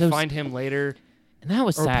That when was they so find him later, And that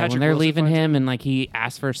was or sad Patrick when they're Wilson leaving finds him, and like he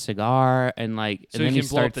asks for a cigar, and like, so and then he he can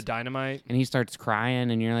blow up starts the dynamite. and he starts crying,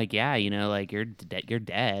 and you're like, yeah, like you're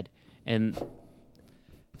dead, and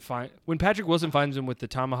When Patrick Wilson finds him with the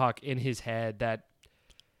tomahawk in his head, that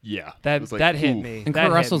yeah, that it was like, that hit ooh. me. and That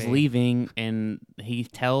Kurt hit Russell's me. leaving, and he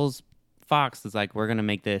tells Fox, "Is like, we're gonna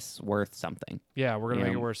make this worth something," Yeah, we're gonna Yeah.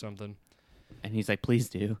 make it worth something. and he's like, "Please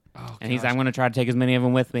do," Oh, and he's, gosh. "I'm gonna try to take as many of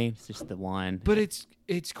them with me." It's just the one. But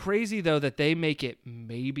it's crazy though that they make it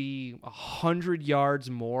maybe 100 yards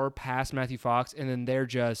more past Matthew Fox, and then they're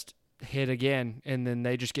just hit again, and then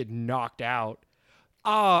they just get knocked out.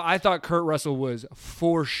 Oh, I thought Kurt Russell was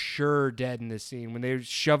for sure dead in this scene when they were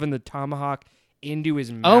shoving the tomahawk into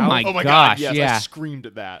his mouth. Oh my Oh my gosh, god! Yes, yeah. I screamed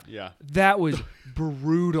at that. Yeah. That was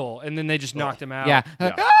brutal, and then they just knocked him out. Yeah.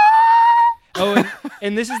 Yeah. Oh,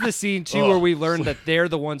 and this is the scene too Oh. where we learn that they're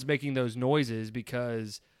the ones making those noises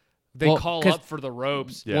because they Well, call 'cause- up for the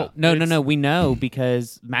ropes. Yeah. Well, no. It's- We know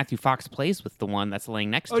because Matthew Fox plays with the one that's laying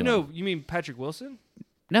next to Oh him. no, you mean Patrick Wilson?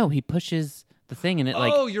 No, he pushes the thing, and it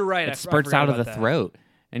like oh, you're right. I it spurts forgot out of the about that. throat,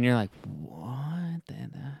 and you're like, what?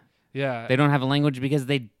 Yeah, They don't have a language because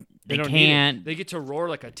they don't need it. can't. They get to roar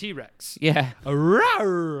like a T-Rex. Yeah, A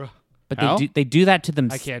roar. but How? they do that to them.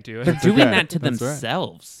 I can't do They're it. doing okay. that to That's right.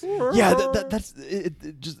 themselves. Yeah, that's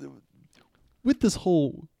it just with this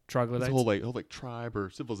whole Troglodytes. whole tribe or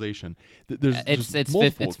civilization. There's It's just it's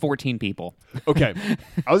multiple. it's 14 people, Okay,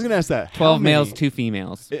 I was gonna ask that. How 12 males, many- 2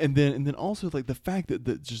 females. and then also like the fact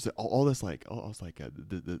that just all this like I was like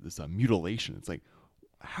this mutilation. It's like,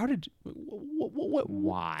 how did what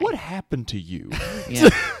Why? what happened to you? Yeah.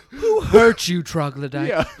 Who hurt you, Troglodyte?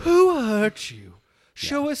 Yeah. Who hurt you?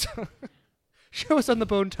 Show us. Show us on the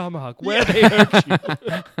bone tomahawk where they hurt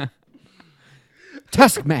you.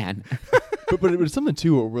 Tusk Man. but it was something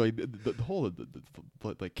too where like the whole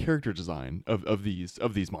like character design of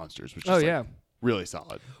these monsters was just Oh like, yeah. really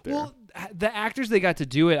solid. There. Well, the actors they got to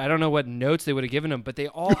do it, I don't know what notes they would have given them, but they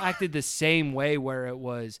all acted the same way where it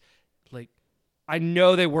was like, I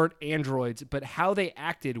know they weren't androids, but how they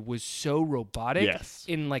acted was so robotic Yes.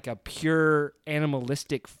 in like a pure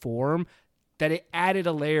animalistic form that it added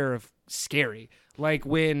a layer of scary. Like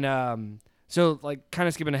when, so like kind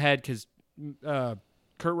of skipping ahead because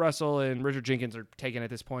Kurt Russell and Richard Jenkins are taken at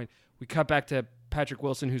this point. We cut back to Patrick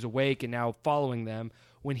Wilson, who's awake and now following them.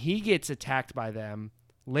 When he gets attacked by them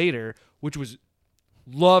later, which was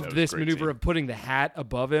loved That was this a great maneuver scene. of putting the hat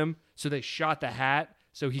above him, so they shot the hat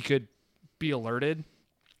so he could be alerted.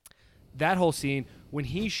 That whole scene, when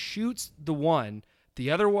he shoots the one,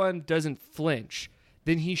 the other one doesn't flinch.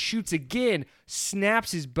 Then he shoots again,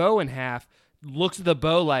 snaps his bow in half, looks at the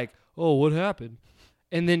bow like, "Oh, what happened?"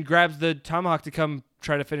 And then grabs the tomahawk to come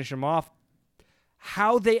try to finish him off.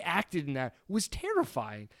 How they acted in that was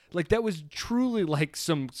terrifying. Like that was truly like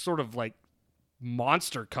some sort of like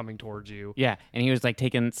monster coming towards you. Yeah, and he was like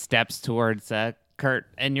taking steps towards Kurt,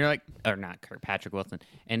 and you're like, or not Kurt, Patrick Wilson,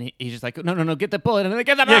 and he's just like, no, get the bullet, and then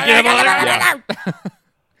get the bullet, get the bullet.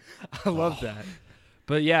 I love that.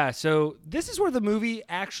 But yeah, so this is where the movie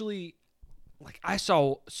actually, like, I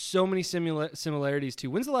saw so many similarities to.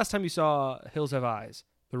 When's the last time you saw Hills Have Eyes,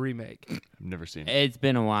 the remake? I've never seen it. It's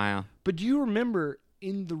been a while. But do you remember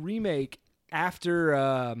in the remake, after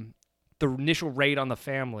the initial raid on the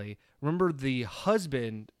family, remember the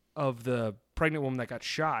husband of the pregnant woman that got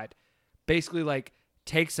shot basically like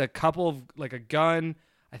takes a couple of like a gun,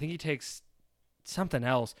 I think he takes something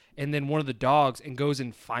else, and then one of the dogs and goes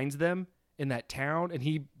and finds them in that town, and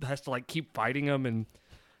he has to like keep fighting them, and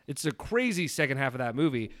it's a crazy second half of that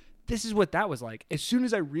movie. This is what that was like. As soon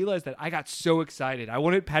as I realized that, I got so excited. I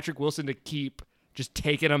wanted Patrick Wilson to keep just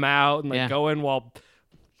taking them out and like Yeah. going while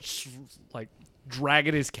like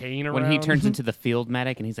dragging his cane around. When he turns into the field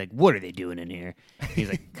medic, and he's like, "What are they doing in here?" He's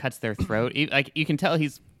like, cuts their throat. Like you can tell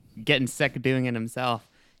he's getting sick of doing it himself.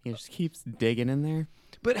 He just keeps digging in there.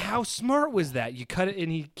 But how smart was that? You cut it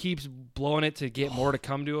and he keeps blowing it to get more to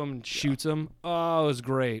come to him and shoots him. Oh, it was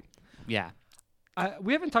great. Yeah.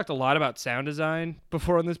 We haven't talked a lot about sound design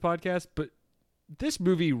before on this podcast, but this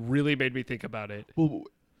movie really made me think about it Well,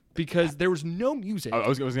 because there was no music. I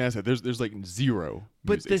was going to say there's like zero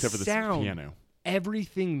But music the except for the sound, piano.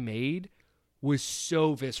 everything made was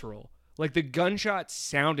so visceral. Like the gunshots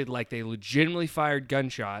sounded like they legitimately fired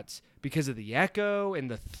gunshots because of the echo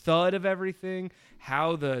and the thud of everything.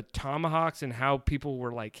 How the tomahawks and how people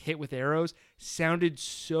were like hit with arrows sounded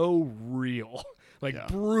so real, like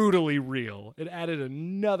brutally real. It added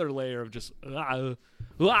another layer of just.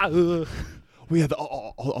 We had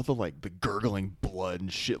all the like the gurgling blood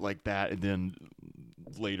and shit like that, and then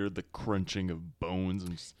later the crunching of bones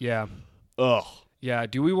and Yeah. ugh. Yeah.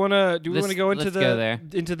 Do we want to go into let's go there.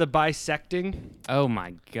 into the bisecting? Oh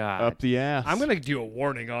my God. Up the ass. I'm gonna do a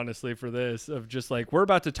warning, honestly, for this of just like we're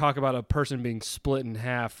about to talk about a person being split in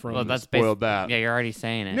half from. Well, that's spoiled that. Yeah, you're already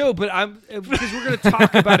saying it. No, but because we're gonna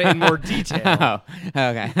talk about it in more detail. Oh,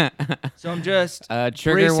 okay. So I'm just Trigger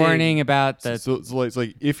bracing. warning about the. So it's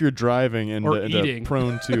like if you're driving and, Or and eating.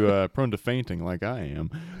 prone to fainting like I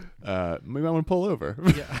am, maybe I want to pull over.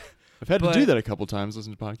 Yeah. I've had But- to do that a couple times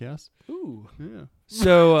listening to podcasts. Ooh. Yeah.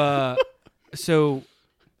 So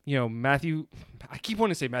you know, Matthew. I keep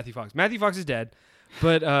wanting to say Matthew Fox. Matthew Fox is dead,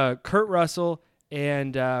 but Kurt Russell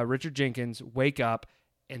and Richard Jenkins wake up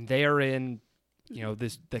and they are in, you know,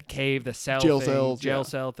 the cave, the cell Jail thing, cells, jail yeah.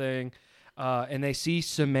 cell thing, and they see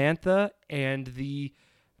Samantha and the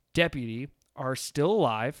deputy are still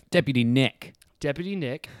alive. Deputy Nick. Deputy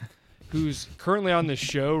Nick, who's currently on this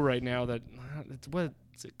show right now that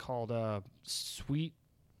what's it called?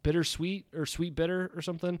 Bittersweet or Sweet Bitter or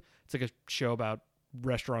something. It's like a show about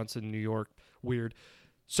restaurants in New York. Weird.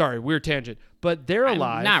 Sorry, weird tangent. But they're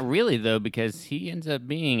alive. Not really though, because he ends up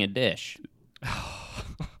being a dish.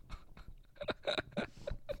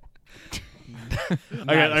 I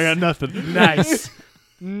got nothing. Nice.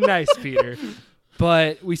 Nice, Peter.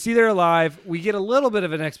 But we see they're alive. We get a little bit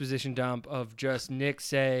of an exposition dump of just Nick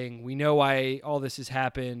saying, we know why all this has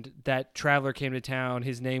happened. That traveler came to town.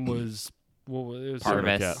 His name was... What was it?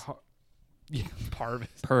 Parvis. Yeah, Parvis.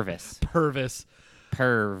 Purvis. Purvis.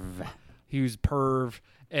 Perv. He was perv.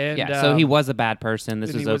 And, Yeah, so he was a bad person.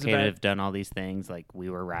 This and was he was a okay to bad- have done all these things. Like, we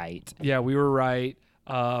were right. Yeah, we were right.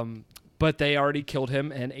 But they already killed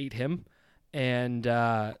him and ate him. And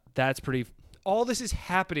that's pretty... All this is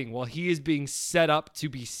happening while he is being set up to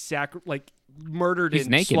be murdered He's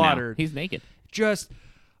and naked slaughtered. now. He's naked. Just,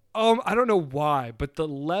 I don't know why, but the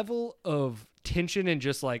level of tension and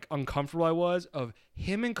just like uncomfortable I was of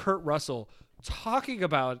him and Kurt Russell talking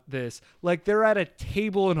about this like they're at a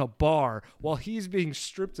table in a bar while he's being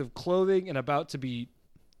stripped of clothing and about to be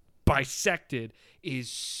bisected is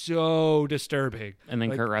so disturbing. And then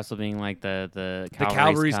Like, Kurt Russell being like the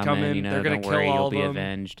cavalry's coming. coming, You know, they're gonna don't kill worry, all you'll of be them.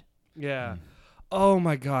 avenged. Yeah. Oh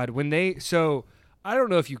my God. So I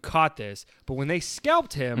don't know if you caught this, but when they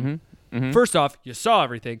scalped him, first off, you saw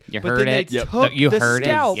everything. You but heard then it. They Yep. took You the heard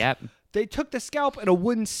scalp, it. Yep. They took the scalp and a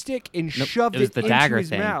wooden stick and Nope, shoved it was it the into dagger his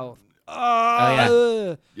thing. mouth.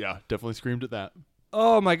 yeah. Yeah, definitely screamed at that.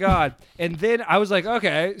 Oh my God. And then I was like,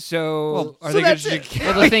 okay, so are so they that's going it. to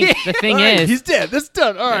Well, the thing All right, is, he's dead. That's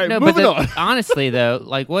done. All right, no, moving but on. honestly though,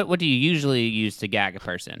 like what do you usually use to gag a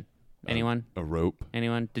person? Anyone? A rope.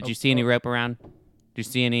 Anyone? Did you see any rope around? Did you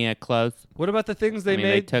see any clothes? What about the things they I mean,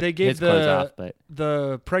 made? They took gave his clothes off, but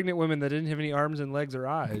the pregnant women that didn't have any arms and legs or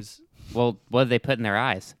eyes. well, what did they put in their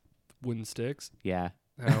eyes? Wooden sticks. Yeah.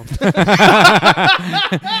 Oh.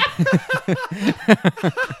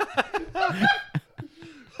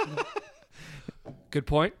 Good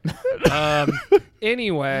point.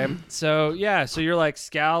 Anyway, so you're like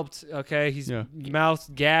scalped. Okay, he's Yeah. mouth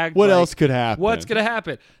gagged. What like, else could happen? What's gonna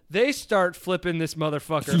happen? They start flipping this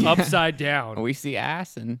motherfucker upside down. We see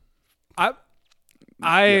ass and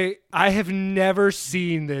I have never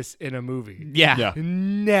seen this in a movie. yeah. Yeah.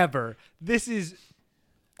 Never. This is,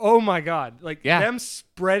 oh my God. Like Yeah. them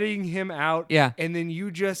spreading him out. Yeah. And then you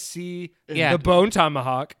just see Yeah. the bone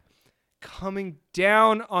tomahawk coming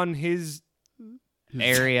down on his,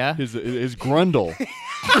 area. His grundle.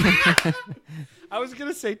 I was going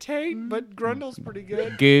to say taint, but Grundle's pretty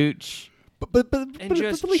good. Gooch. but And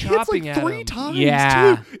just he hits chopping like at 3 him. times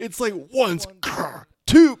Yeah. too. It's like once,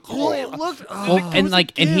 two. It looked, Well, and goes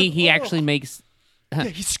like, and he again. actually makes Yeah,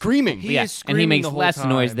 he's screaming. He yeah, is and he screaming makes the whole less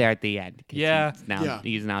noise time. there at the end. 'Cause Yeah.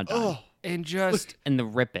 he's now done. Oh, and just And the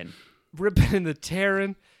ripping. ripping and the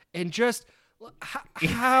tearing and just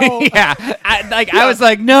how yeah, I was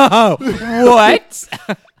like, no, what?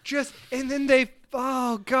 just and then they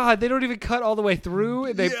Oh God, they don't even cut all the way through.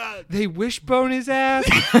 And they wishbone his ass.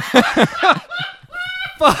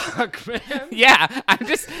 Fuck, man. Yeah, I'm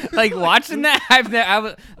just like watching that.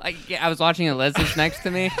 I was watching it. Leslie's next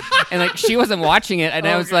to me, and like she wasn't watching it, and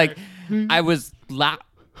I was like,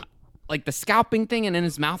 like the scalping thing, and in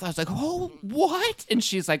his mouth, I was like, oh, what? And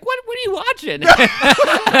she's like, what are you watching?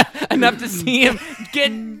 Enough to see him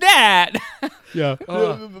get that. Yeah,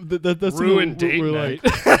 that's Ruined date like,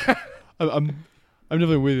 night. I'm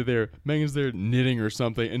definitely with you there. Megan's there knitting or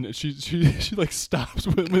something, and she like stops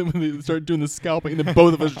when they start doing the scalping, and then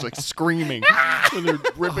both of us are just like screaming when they're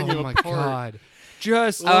ripping him Oh my apart. God.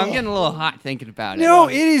 Just I'm getting a little hot thinking about it. no,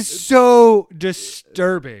 it is so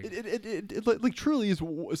disturbing. It like truly is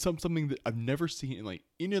something that I've never seen in like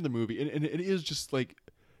any other movie, and it is just like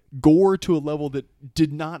gore to a level that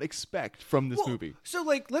did not expect from this movie. So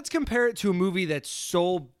like, let's compare it to a movie that's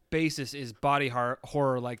sole basis is body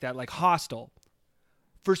horror like that, like Hostel.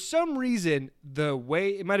 For some reason, the way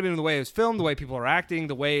it might have been the way it was filmed, the way people are acting,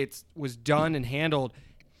 the way it was done and handled,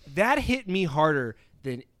 that hit me harder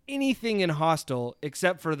than anything in Hostel,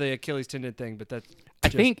 except for the Achilles tendon thing. But that's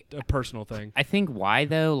just a personal thing. I think why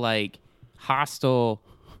though, like Hostel,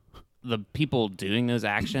 the people doing those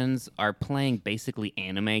actions are playing basically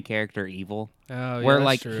anime character evil. Oh, yeah, where that's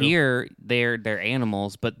like true. here they're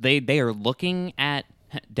animals, but they are looking at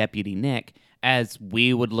Deputy Nick as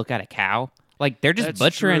we would look at a cow. Like they're just That's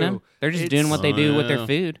butchering true. him. They're just It's- doing what they do with yeah. their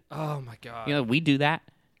food. Oh my God. You know, we do that.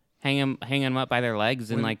 Hang them up by their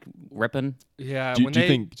legs and When- like ripping. Yeah. Do when you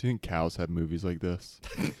they, think cows have movies like this?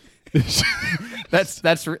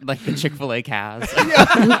 That's like the Chick-fil-A cows.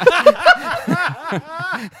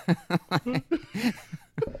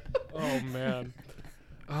 Oh man.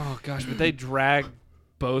 Oh gosh, but they drag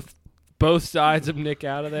both sides of Nick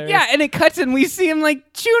out of there. Yeah, and it cuts and we see him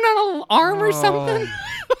like chewing on an arm or Oh. something.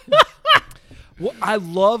 Well, I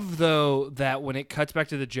love though that when it cuts back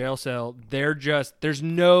to the jail cell, they are just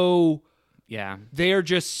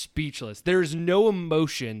speechless. There's no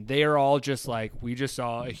emotion. They are all just like, we just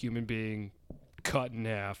saw a human being cut in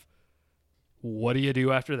half. What do you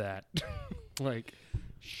do after that? Like,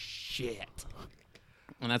 shit.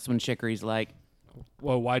 And that's when Chicory's like,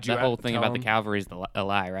 Well, why'd you that whole thing tell about the him? Calvary's a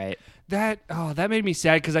lie, right? That made me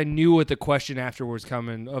sad because I knew what the question afterwards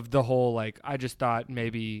coming of the whole, like, I just thought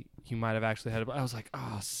maybe you might have actually had it. I was like,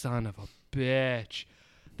 oh, son of a bitch.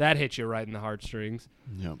 That hit you right in the heartstrings.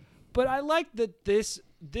 Yep. But I like that this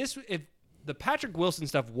if the Patrick Wilson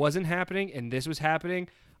stuff wasn't happening and this was happening,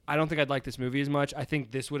 I don't think I'd like this movie as much. I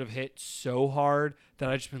think this would have hit so hard that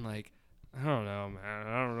I'd just been like, I don't know, man.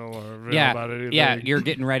 I don't know what I feel about anything. Yeah, you're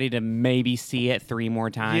getting ready to maybe see it 3 more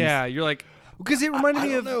times. Yeah, you're like, because it reminded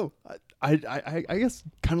me I of. don't know. I guess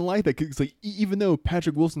kind of like that because like even though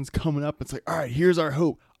Patrick Wilson's coming up, it's like, all right, here's our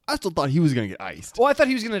hope. I still thought he was gonna get iced. Well, I thought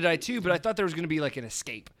he was gonna die too, but I thought there was gonna be like an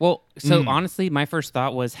escape. Well, so honestly, my first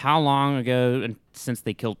thought was how long ago since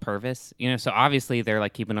they killed Purvis? You know, so obviously they're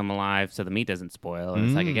like keeping him alive so the meat doesn't spoil. And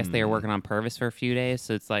it's like I guess they were working on Purvis for a few days.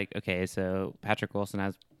 So it's like, okay, so Patrick Wilson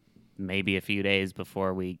has maybe a few days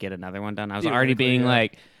before we get another one done. I was already being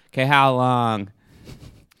like, okay, how long?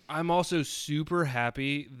 I'm also super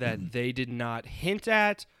happy that they did not hint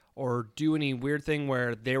at or do any weird thing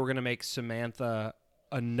where they were gonna make Samantha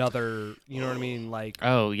another, you know what I mean? Like,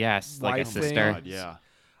 Oh yes, like a Wife thing. sister. God, yeah.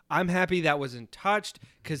 I'm happy that wasn't touched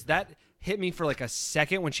because that hit me for like a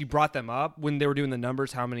second when she brought them up when they were doing the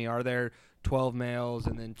numbers. How many are there? 12 males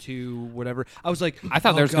and then 2 whatever. I was like, I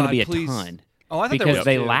thought oh, there was going to God, be a please. ton. Oh, I thought there because was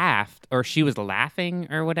they 2. laughed, or she was laughing,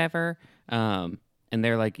 or whatever. And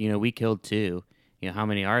they're like, you know, we killed 2. You know, how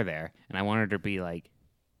many are there? And I wanted her to be like,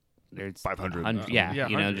 there's 500. 100. Yeah, you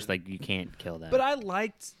know, 100. just like you can't kill them. But I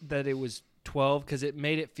liked that it was 12 because it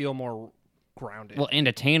made it feel more grounded. well, and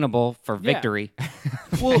attainable for victory.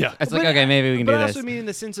 Well, It's like, okay, maybe we can but do I this. also mean in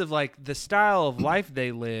the sense of like the style of life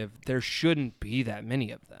they live, there shouldn't be that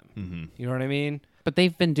many of them. Mm-hmm. You know what I mean? But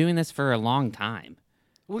they've been doing this for a long time,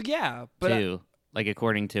 Well, yeah, but too. Like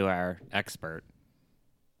according to our expert,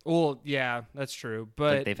 well, yeah, that's true. like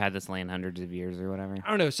But they've had this land hundreds of years or whatever. I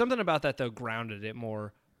don't know. Something about that though grounded it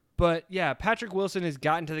more. But yeah, Patrick Wilson has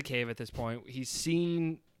gotten to the cave at this point. He's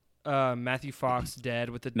seen Matthew Fox dead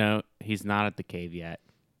with the. No, he's not at the cave yet.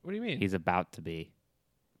 What do you mean? He's about to be.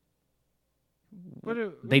 What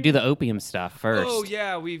They do the opium stuff first. Oh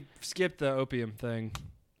yeah, we skipped the opium thing,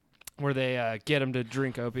 where they get him to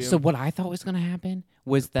drink opium. So what I thought was going to happen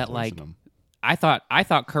was that like Poison 'em. I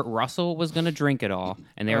thought Kurt Russell was going to drink it all,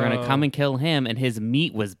 and they were going to come and kill him, and his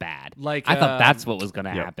meat was bad. Like, I thought that's what was going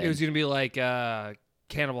to yeah. happen. it was gonna be like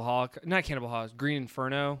Cannibal Holocaust, not Cannibal Holocaust, Green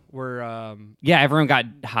Inferno, where yeah, everyone got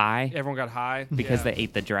high everyone got high because yeah. they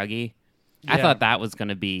ate the druggie. I Yeah. thought that was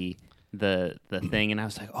gonna be the thing, and I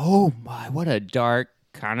was like, oh my, what a dark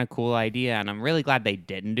kind of cool idea, and I'm really glad they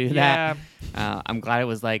didn't do that. I'm glad it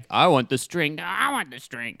was like, I want the string. No, I want the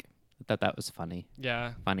string. I thought that was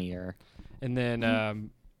funnier. And then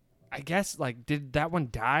I guess like did that one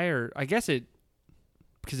die or I guess it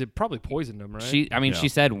because it probably poisoned him, right? She Yeah.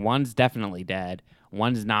 said one's definitely dead,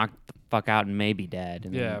 one's knocked the fuck out and maybe dead,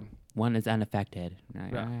 and Yeah. then one is unaffected.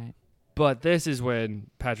 Like, Yeah. all right. But this is when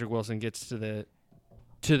Patrick Wilson gets to the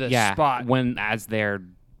Yeah, spot. when as they're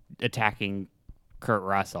attacking Kurt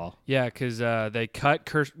Russell. Yeah, because they cut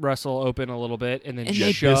Kurt Russell open a little bit and then And Yeah,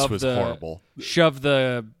 they- shove this was horrible. shove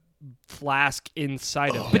the flask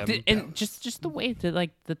inside of him. And just the way that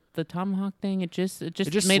like the tomahawk thing, it just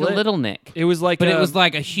just made slit. a little nick. It was like But it was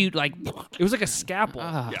like a huge like it was like a scalpel.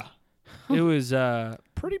 Yeah. It was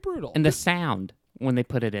pretty brutal. and the sound when they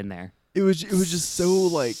put it in there. It was just so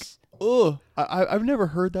like, ugh. I've never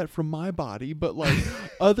heard that from my body, but like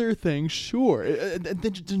other things, sure. And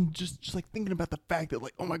then just like thinking about the fact that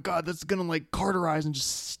like, oh my god, that's gonna like cauterize and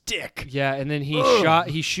just stick. Yeah, and then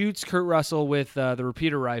he shoots Kurt Russell with the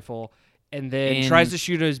repeater rifle, and then And- tries to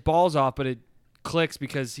shoot his balls off, but it clicks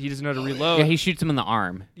because he doesn't know how to reload. Yeah, he shoots him in the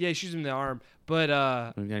arm. Yeah, he shoots him in the arm, but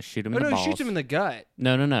I'm gonna shoot him in the he balls. shoots him in the gut.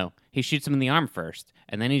 No. He shoots him in the arm first,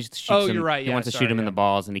 and then he just shoots Oh, him. you're right, He yeah, wants to sorry, shoot him in yeah. the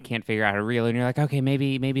balls, and he can't figure out how to reel. And you're like, okay,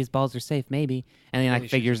 maybe his balls are safe, maybe. And then he he like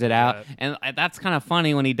shoots figures him it in the out, gut. and that's kind of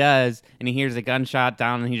funny when he does, and he hears a gunshot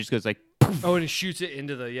down, and he just goes like, Oh, and he shoots it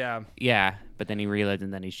into the yeah. But then he reloads,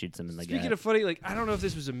 and then he shoots him in the Speaking gut. of funny, like I don't know if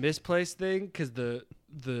this was a misplaced thing because the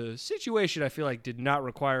situation I feel like did not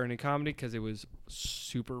require any comedy because it was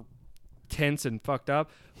super tense and fucked up.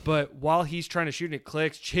 But while he's trying to shoot and it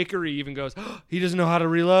clicks, Chicory even goes, oh, he doesn't know how to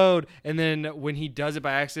reload. And then when he does it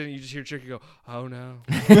by accident, you just hear Chicory go, oh no.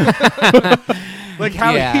 Like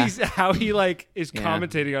how Yeah. how he like is Yeah.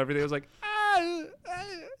 commentating on everything. I was like,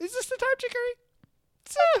 is this the time, Chicory?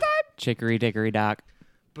 Is this the time? Chicory dickory dock.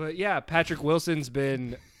 But yeah, Patrick Wilson's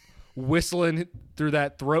been whistling through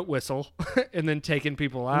that throat whistle and then taking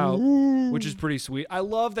people out, which is pretty sweet. I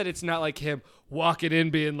love that it's not like him walking in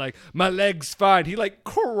being like, my leg's fine. He like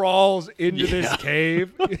crawls into this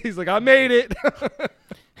cave. He's like, I made it.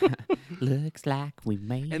 Looks like we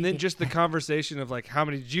made And then it. just the conversation of like, how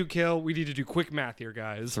many did you kill? We need to do quick math here,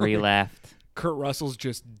 guys. 3 left. Kurt Russell's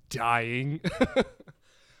just dying.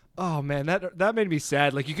 Oh man, that made me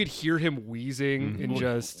sad. Like you could hear him wheezing and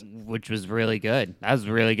just Which was really good. That was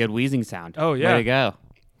a really good wheezing sound. Oh, yeah. Way to go.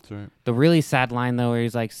 That's right. The really sad line though, where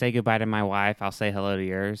he's like, "Say goodbye to my wife. I'll say hello to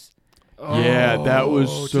yours." Yeah, that was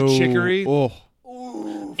to so Chicory. Oh,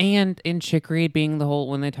 And in Chicory being the whole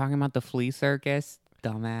when they're talking about the flea circus,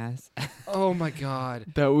 dumbass. Oh my god.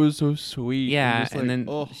 that was so sweet. Yeah, just and like, then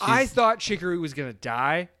oh. I thought Chicory was gonna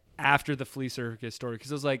die after the flea circus story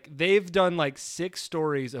because I was like, they've done like 6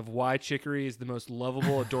 stories of why Chicory is the most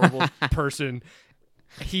lovable, adorable person.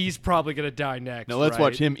 He's probably gonna die next. Now let's right?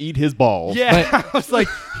 watch him eat his balls. Yeah, I was like,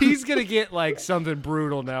 he's gonna get like something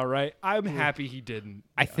brutal now, right? I'm happy he didn't.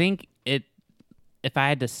 I think it. If I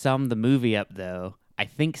had to sum the movie up though, I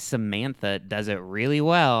think Samantha does it really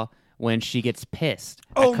well when she gets pissed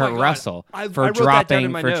Oh at my Kurt God. Russell I for wrote that down in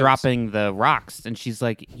dropping my for notes. dropping the rocks, and she's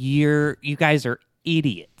like, you guys are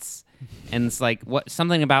idiots." And it's like what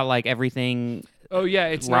something about like everything Oh yeah,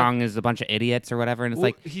 it's wrong Not, is a bunch of idiots or whatever, and it's well,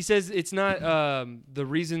 like he says it's not the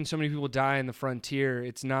reason so many people die in the frontier.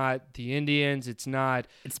 It's not the Indians. It's not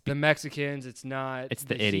the Mexicans. It's not. It's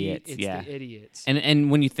the heat, idiots, It's yeah. the idiots.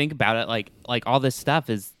 and when you think about it, like all this stuff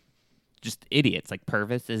is just idiots. Like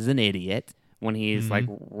Purvis is an idiot when he's like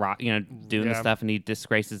doing the Yeah. stuff and he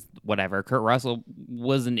disgraces whatever. Kurt Russell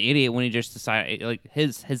was an idiot when he just decided like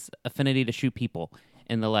his affinity to shoot people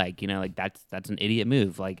in the leg. Like that's an idiot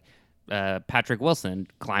move. Like Patrick Wilson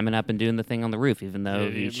climbing up and doing the thing on the roof, even though he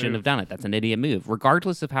Idiot shouldn't move. have done it. That's an idiot move.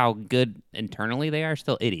 Regardless of how good internally they are,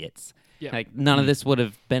 still idiots. Yeah. Like none of this would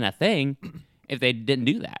have been a thing if they didn't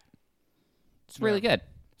do that. It's really good.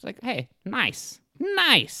 It's like, hey, nice.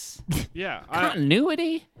 yeah,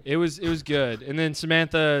 Continuity. it was good. And then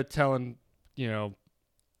Samantha telling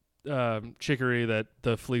Chicory that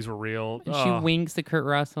the fleas were real. And she winks to Kurt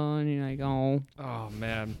Russell, and you're like, oh. Oh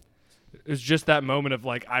man, it was just that moment of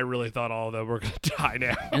like, I really thought all of them were gonna die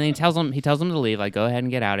now. And then he tells them to leave, like, go ahead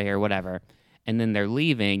and get out of here, whatever. And then they're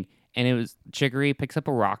leaving, and it was Chicory picks up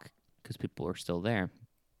a rock because people are still there.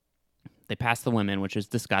 They pass the women, which is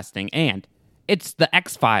disgusting, and it's the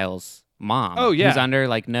X-Files mom. Oh, yeah. who's under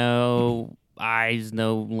like no eyes,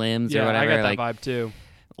 no limbs, or Yeah, whatever. I got that like vibe too.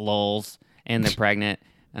 lols, and they're pregnant.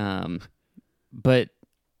 But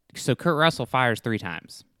so Kurt Russell fires 3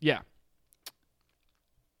 times. Yeah.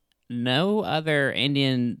 No other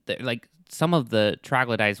Indian, like some of the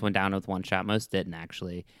troglodytes went down with one shot. Most didn't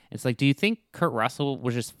actually. It's like, do you think Kurt Russell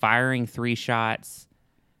was just firing 3 shots?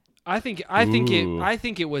 I think Ooh.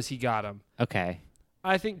 it was he got him. Okay.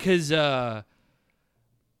 I think because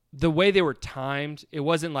the way they were timed, it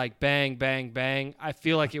wasn't like bang, bang, bang. I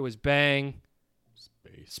feel like it was bang,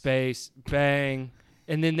 space, bang,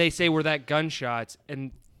 and then they say were that gunshots,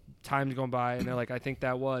 and time's going by, and they're like, I think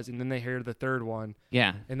that was, and then they hear the third one,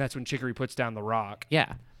 Yeah. and that's when Chicory puts down the rock.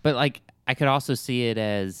 Yeah. But like, I could also see it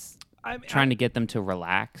as trying to get them to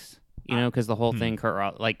relax, you know, because the whole thing,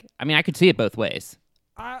 I could see it both ways.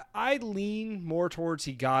 I lean more towards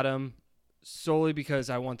he got him solely because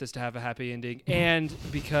I want this to have a happy ending, and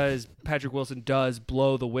because Patrick Wilson does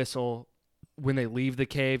blow the whistle when they leave the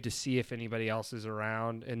cave to see if anybody else is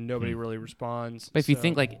around, and nobody really responds. But if you So-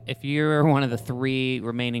 think, like, if you're one of the 3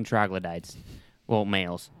 remaining troglodytes, well,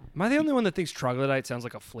 males, am I the only one that thinks troglodyte sounds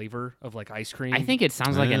like a flavor of like ice cream? I think it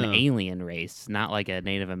sounds like an Yeah. alien race, not like a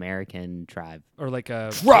Native American tribe. or like a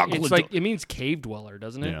Troglodyte. It's like it means cave dweller,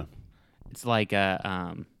 doesn't it? Yeah. It's like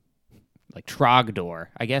a like Trogdor,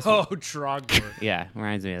 I guess. Oh, Trogdor. Yeah,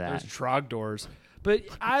 reminds me of There's that. Trogdors. But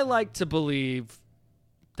I like to believe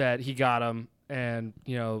that he got him, and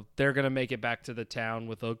they're gonna make it back to the town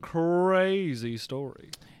with a crazy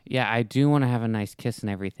story. Yeah, I do want to have a nice kiss and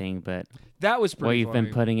everything, but That was what pretty you've funny.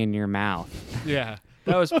 been putting in your mouth. Yeah,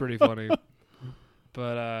 that was pretty funny.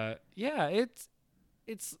 But yeah, it's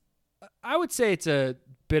I would say it's a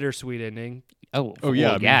bittersweet ending. Oh yeah.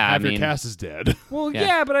 well, I mean, yeah. half I mean, your cast is dead. Well, Yeah.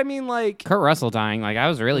 yeah, but I mean, like, Kurt Russell dying. Like, I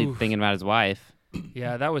was really Oof. thinking about his wife,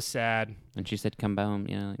 yeah, that was sad. and she said, "Come home."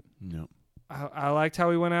 You know, like, No. I liked how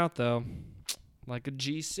he went out though, like a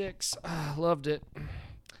G6. Loved it.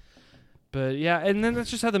 But yeah, and then that's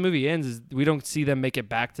just how the movie ends. Is we don't see them make it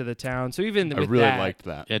back to the town. So even I with really that, liked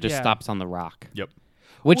that. it just Yeah. stops on the rock. Yep.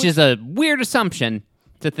 Which is a weird assumption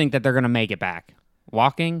to think that they're gonna make it back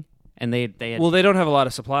walking, and they had, well, they don't have a lot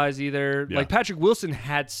of supplies either. Yeah. Like Patrick Wilson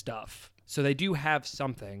had stuff, so they do have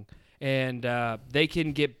something, and they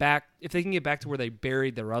can get back if they can get back to where they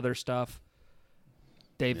buried their other stuff.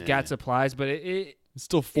 They've got supplies, but It's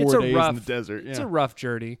still 4 it's a days in rough- the desert. it's Yeah. a rough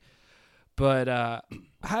journey. But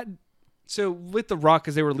so with the rock,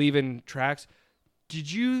 as they were leaving tracks,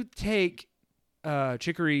 did you take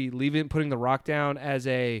Chicory putting the rock down as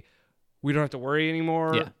a we don't have to worry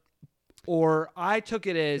anymore? Yeah. Or I took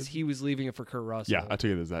it as he was leaving it for Kurt Russell. Yeah, I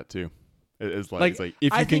took it as that too. It's like, Like, it's like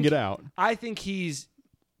if I you can think- get out. I think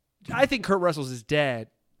Kurt Russell's is dead.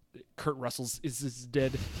 Kurt Russell's is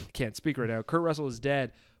dead. Can't speak right now. Kurt Russell is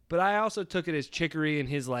dead. But I also took it as Chicory and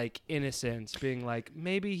his like innocence, being like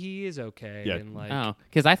maybe he is okay. Yeah. And like oh,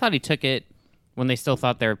 because I thought he took it when they still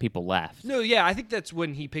thought there were people left. no, yeah, I think that's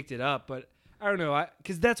when he picked it up. But I don't know,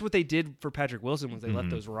 because that's what they did for Patrick Wilson was they left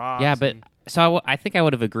those rocks. Yeah, but and- so I think I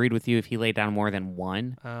would have agreed with you if he laid down more than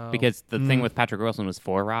one, Oh. because the thing with Patrick Wilson was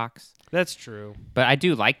 4 rocks. that's true. But I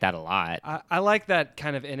do like that a lot. I like that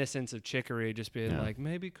kind of innocence of Chicory, just being Yeah. like,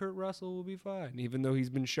 maybe Kurt Russell will be fine, even though he's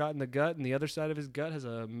been shot in the gut, and the other side of his gut has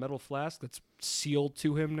a metal flask that's sealed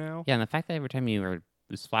to him now. Yeah, and the fact that every time you were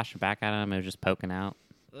flashing back at him, it was just poking out.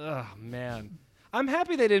 Oh man, I'm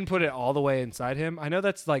happy they didn't put it all the way inside him. I know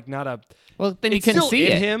that's like not a. Well, then you It's couldn't still see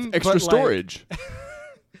in it. him, Extra but, like- storage.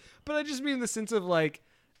 but I just mean in the sense of like,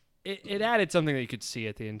 it added something that you could see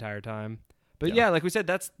it the entire time. But Yeah. yeah, like we said,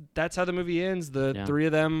 that's how the movie ends. The Yeah. 3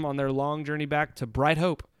 of them on their long journey back to Bright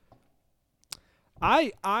Hope.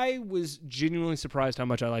 I was genuinely surprised how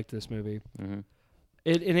much I liked this movie. Mhm.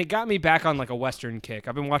 It got me back on like a Western kick.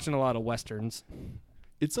 I've been watching a lot of Westerns.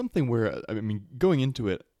 It's something where I mean, going into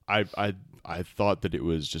it, I thought that it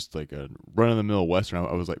was just like a run of the mill western.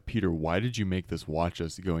 I was like, Peter, why did you make us watch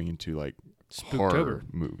us going into like horror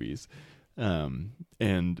Spooktober. movies?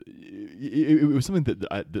 And it was something that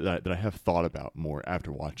I have thought about more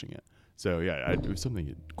after watching it. So yeah, it was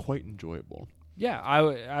something quite enjoyable. Yeah,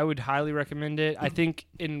 I would highly recommend it. I think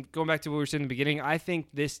in going back to what we were saying in the beginning, I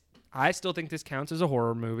still think this counts as a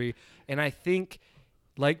horror movie, and I think,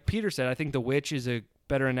 like Peter said, I think The Witch is a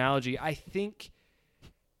better analogy. I think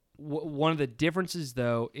one of the differences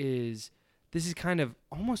though is this is kind of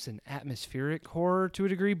almost an atmospheric horror to a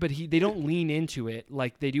degree, but they don't lean into it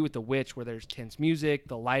like they do with The Witch, where there's tense music,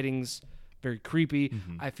 the lighting's very creepy.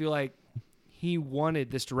 I feel like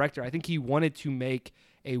this director, I think he wanted to make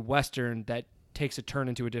a Western that takes a turn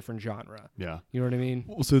into a different genre. Yeah. You know what I mean?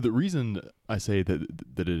 Well, so the reason I say that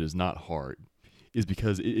it is not hard is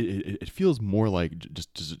because it feels more like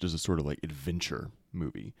just a sort of like adventure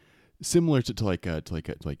movie, similar to like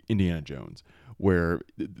Indiana Jones, where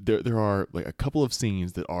there are like a couple of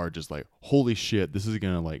scenes that are just like, holy shit, this is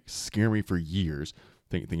gonna like scare me for years.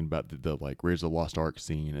 thinking about the like Raiders of the Lost Ark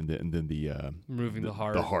scene, and then the Removing the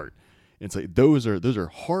heart. The heart. It's like those are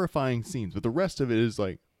horrifying scenes, but the rest of it is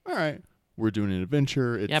like, all right, we're doing an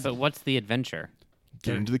adventure. It's Yeah, but what's the adventure?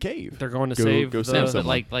 get into the cave. They're going to Go- save go the, save No,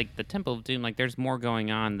 someone. but like the Temple of Doom, like there's more going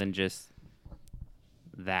on than just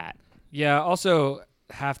that. Yeah, also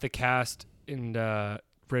half the cast in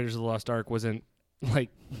Raiders of the Lost Ark wasn't like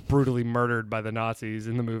brutally murdered by the Nazis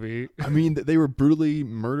in the movie. I mean, they were brutally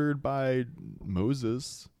murdered by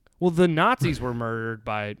Moses. Well, the Nazis were murdered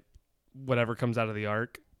by whatever comes out of the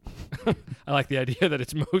ark. I like the idea that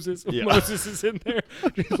it's Moses. Yeah. Moses is in there.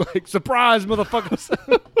 He's like, surprise, motherfuckers.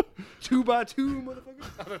 2 by 2, motherfuckers.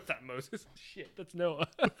 Oh, that's not Moses. Shit, that's Noah.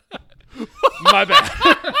 My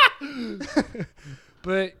bad.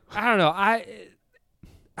 But I don't know.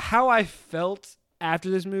 How I felt after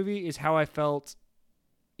this movie is how I felt,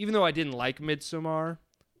 even though I didn't like Midsommar.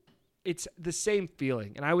 It's the same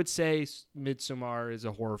feeling, and I would say Midsommar is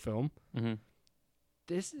a horror film. Mm-hmm.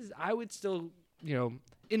 This is, I would still,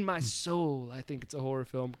 in my soul, I think it's a horror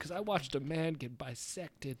film because I watched a man get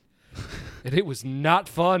bisected, and it was not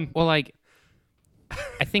fun. Well, like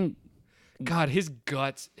I think God, his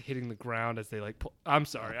guts hitting the ground as they like pull. I'm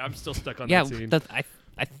sorry, I'm still stuck on yeah, that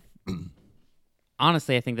scene.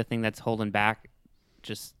 honestly, I think the thing that's holding back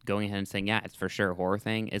just going ahead and saying, yeah, it's for sure a horror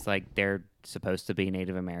thing is like they're supposed to be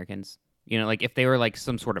Native Americans. Like if they were like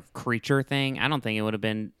some sort of creature thing, I don't think it would have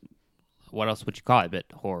been, what else would you call it but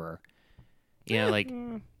horror? Like I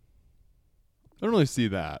don't really see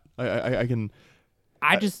that. I can.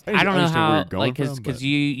 I don't know understand where how, you're going like, from, because but-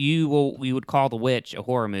 you would call The Witch a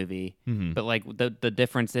horror movie, Mhm. but like the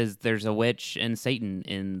difference is there's a witch and Satan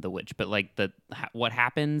in The Witch, but like what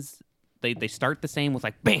happens, they start the same with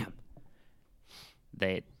like bam,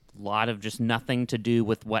 a lot of just nothing to do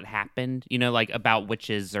with what happened, like about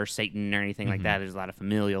witches or Satan or anything like that. There's a lot of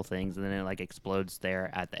familial things, and then it like explodes there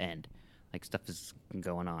at the end, like stuff is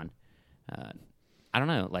going on. I don't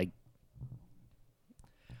know, like.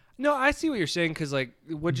 No, I see what you're saying because like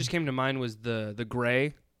what just came to mind was the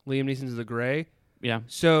Gray, Liam Neeson's The Gray. Yeah.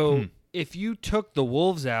 So if you took the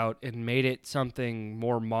wolves out and made it something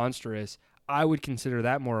more monstrous, I would consider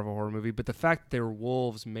that more of a horror movie. But the fact that they were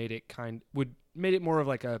wolves made it made it more of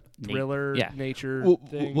like a thriller yeah. nature Well,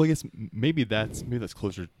 thing. I guess maybe that's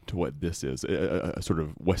closer to what this is, a sort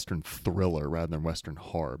of Western thriller rather than Western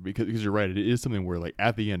horror. Because you're right, it is something where like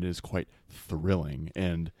at the end it is quite thrilling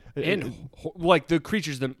and like the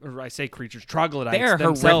creatures, or I say creatures, troglodytes They're a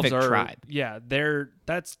themselves horrific are tribe. Yeah,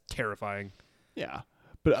 that's terrifying. yeah.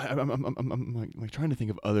 But I'm like trying to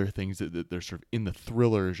think of other things that they're sort of in the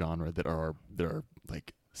thriller genre that are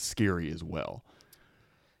like scary as well.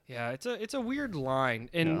 Yeah, it's a weird line,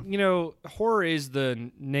 and Yeah. horror is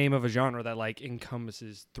the name of a genre that like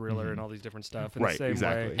encompasses thriller and all these different stuff. In Right, the same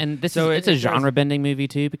exactly. way. And this So it's it a does- genre bending movie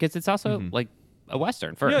too, because it's also like a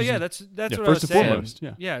Western first. Yeah, that's Yeah, what I first was and saying. foremost,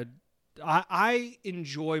 yeah. Yeah, I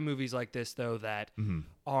enjoy movies like this though that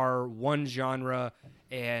are one genre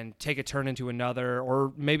and take a turn into another,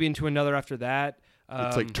 or maybe into another after that.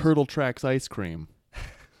 It's like Turtle Tracks ice cream.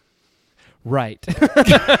 Right.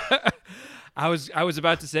 I was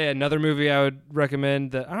about to say another movie I would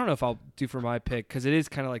recommend that I don't know if I'll do for my pick because it is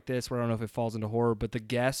kind of like this where I don't know if it falls into horror, but The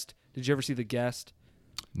Guest. Did you ever see The Guest?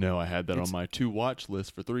 No, I had that on my to watch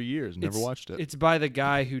list for 3 years. Never It's- watched it. It's by the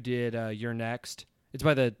guy who did You're Next. It's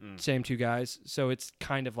by the same two guys, so it's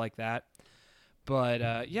kind of like that.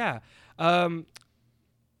 But yeah,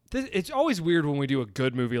 it's always weird when we do a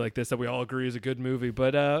good movie like this that we all agree is a good movie.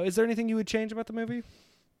 But is there anything you would change about the movie?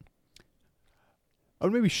 I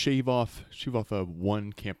would maybe shave off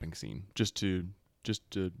one camping scene just to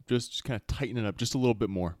kind of tighten it up just a little bit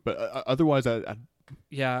more. But otherwise,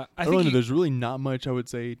 Yeah, I don't know. think There's really not much I would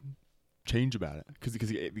say change about it because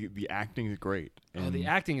the acting is great. And, the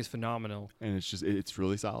acting is phenomenal. and it's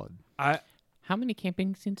really solid. How many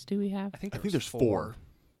camping scenes do we have? I think I there think was there's 4.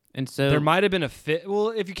 And so There might have been a fifth. Well,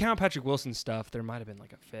 if you count Patrick Wilson stuff, there might have been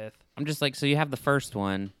like a fifth. I'm just like, so you have the first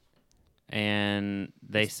one, and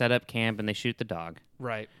they set up camp and they shoot the dog.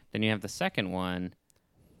 Right. Then you have the second one.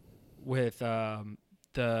 With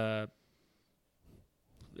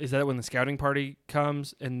is that when the scouting party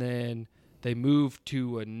comes and then they move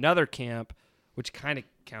to another camp, which kind of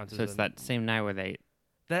counts So as it's that same night where they,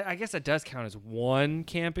 that I guess that does count as one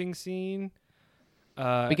camping scene.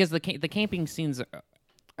 because the camping scenes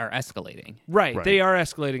are escalating. Right, Right. they are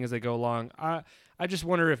escalating as they go along. I just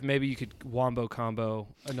wonder if maybe you could wombo combo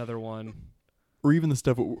another one. Or even the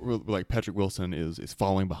stuff where like Patrick Wilson is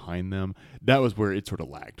following behind them. That was where it sort of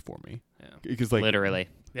lagged for me. Yeah. Because like Literally.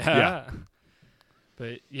 Yeah.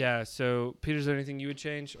 But yeah, so Peter, is there anything you would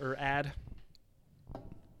change or add?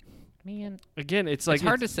 Man, Again, it's like it's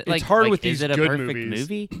hard to say. It's Like, hard like, with is these it a good perfect movies.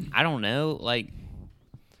 movie? I don't know. Like,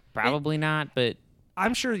 probably not. But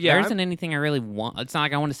I'm sure. Yeah, there isn't anything I really want. It's not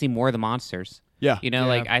like I want to see more of the monsters. Yeah. You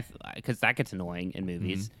know, Yeah. like because that gets annoying in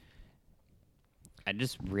movies. I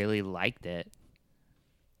just really liked it.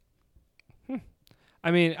 I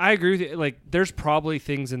mean, I agree with you. Like, there's probably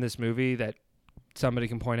things in this movie that somebody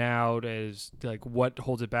can point out as like what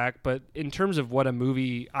holds it back. But in terms of what a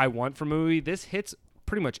movie I want from a movie, this hits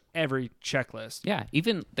pretty much every checklist. Yeah,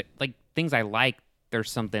 even like things I like, there's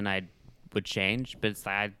something I would change, but it's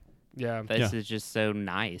Yeah. this is just so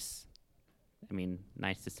nice. I mean,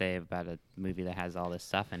 nice to say about a movie that has all this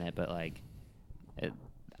stuff in it, but like,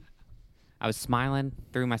 I was smiling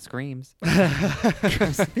through my screams.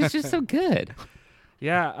 It's just so good.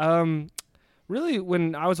 Yeah. Really,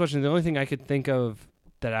 when I was watching, the only thing I could think of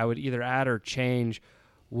that I would either add or change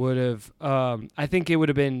would have, I think it would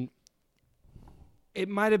have been, it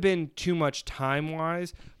might have been too much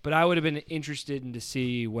time-wise, but I would have been interested in to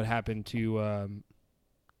see what happened to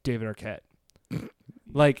David Arquette.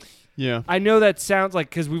 Like, Yeah. I know that sounds like,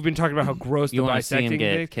 because we've been talking about how gross You the want to see him bisecting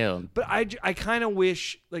get is, killed? but I kind of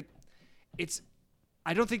wish, like,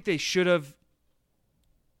 I don't think they should have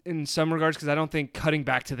in some regards, because I don't think cutting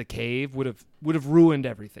back to the cave would have ruined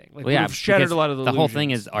everything. Like, Well, yeah, would have shattered because a lot of the whole thing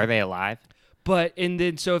illusions. is, are they alive? But and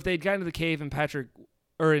then so if they'd gotten to the cave and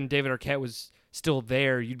David Arquette was still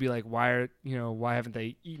there, you'd be like, why haven't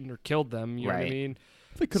they eaten or killed them? You know what I Right. mean?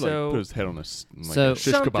 They could So- like put his head on a So-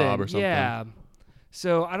 shish kebab or something. Yeah.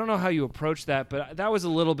 So I don't know how you approach that, but that was a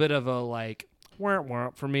little bit of a like wah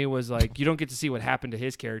for me. Was like, you don't get to see what happened to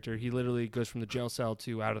his character. He literally goes from the jail cell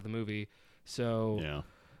to out of the movie. So Yeah.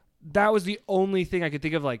 that was the only thing I could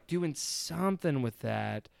think of, like doing something with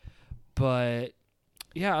that. But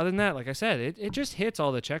yeah, other than that, like I said, it just hits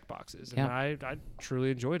all the check boxes, and Yeah. I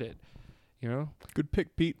truly enjoyed it. You know? Good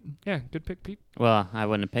pick, Pete. Yeah, good pick, Pete. Well, I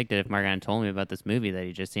wouldn't have picked it if Mark hadn't told me about this movie that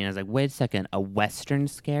he just seen. I was like, wait a second, a Western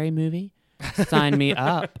scary movie? Sign me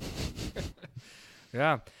up.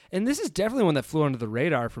 Yeah, and this is definitely one that flew under the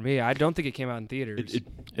radar for me. I don't think it came out in theaters, It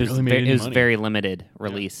It was, barely made any it was money. very limited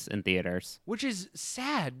release in theaters. which is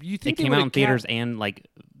sad. You It think they came out would've in theaters and like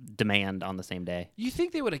demand on the same day. You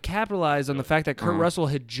think they would have capitalized on the fact that Kurt Uh-huh. Russell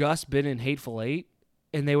had just been in Hateful Eight,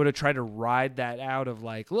 and they would have tried to ride that out of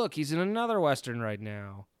like, look, he's in another Western right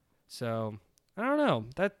now. So I don't know.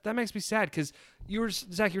 That makes me sad because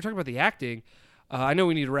Zach, you were talking about the acting. I know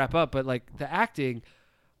we need to wrap up, but like the acting,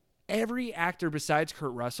 every actor besides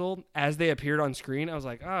Kurt Russell, as they appeared on screen, I was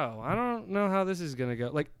like, oh, I don't know how this is gonna go.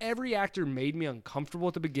 Like every actor made me uncomfortable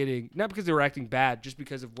at the beginning, not because they were acting bad, just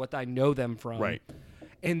because of what I know them from. Right.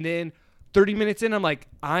 And then 30 minutes in, I'm like,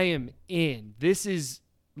 I am in.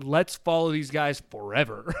 Let's follow these guys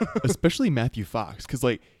forever. Especially Matthew Fox, because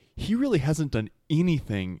like he really hasn't done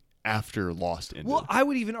anything after Lost ended. Well, I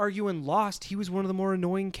would even argue in Lost, he was one of the more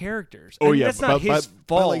annoying characters. oh I mean, yeah, that's not his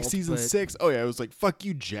by fault. like season but 6. Oh yeah, it was like fuck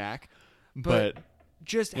you, Jack. But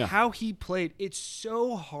just Yeah. how he played, it's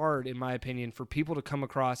so hard, in my opinion, for people to come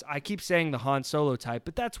across. I keep saying the Han Solo type,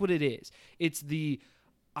 but that's what it is. It's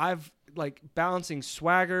I've like balancing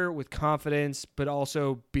swagger with confidence, but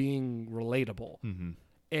also being relatable. Mhm.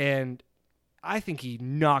 And I think he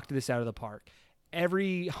knocked this out of the park.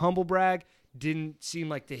 Every humble brag didn't seem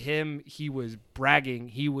like to him he was bragging.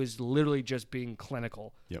 He was literally just being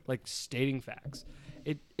clinical, Yep. like stating facts.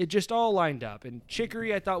 It just all lined up. And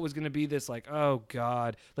Chicory, I thought, was going to be this like, oh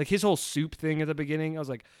God, like his whole soup thing at the beginning. I was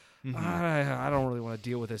like, I don't really want to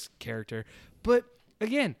deal with this character. But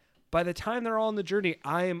again, by the time they're all on the journey,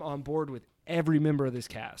 I am on board with every member of this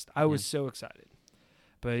cast. I was so excited.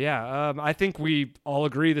 But yeah, I think we all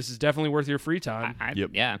agree this is definitely worth your free time.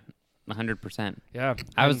 Yep. Yeah, 100%. Yeah,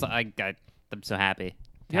 I was like, I'm so happy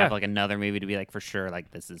to Yeah. have like another movie to be like, for sure,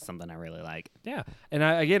 like this is something I really like. Yeah, and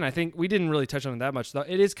I think we didn't really touch on it that much. Though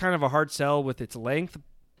it is kind of a hard sell with its length,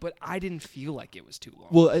 but I didn't feel like it was too long.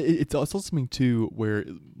 Well, it's also something too where,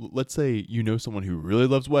 let's say you know someone who really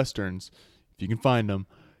loves westerns, if you can find them,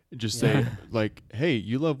 just say like, "Hey,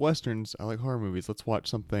 you love westerns. I like horror movies. Let's watch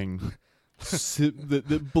something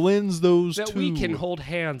that blends those that two." we can hold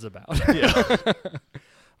hands about. Yeah.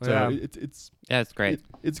 So Yeah. it's Yeah, it's great.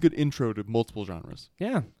 it's a good intro to multiple genres.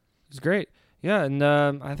 Yeah, it's great. Yeah, and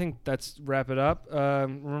I think that's wrap it up.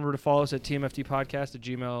 Remember to follow us at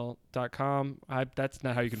tmftpodcast@gmail.com. That's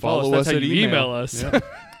not how you can follow us. That's how at you email us. Yeah.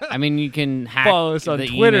 I mean, you can hack Follow us on the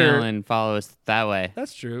Twitter. email and follow us that way.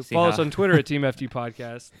 That's true. See Follow how- us on Twitter at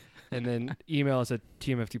TeamFTPodcast, and then email us at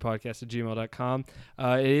teamftpodcast@gmail.com.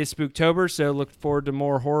 It is Spooktober, so look forward to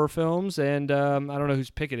more horror films. And I don't know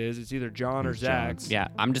whose pick it is. It's either John or It's Zach's. John's. Yeah,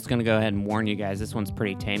 I'm just gonna go ahead and warn you guys. This one's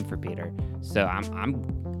pretty tame for Peter, so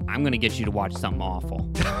I'm I'm gonna get you to watch something awful.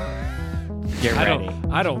 Get ready.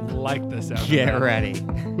 I don't like the sound. Get of that. ready.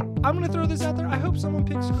 I'm gonna throw this out there. I hope someone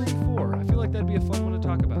picks Scream 4. I feel like that'd be a fun one to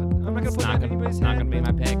talk about. I'm not gonna It's put not that in anybody's it's not head, gonna be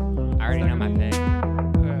but my pick. I already not know my gonna be- pick.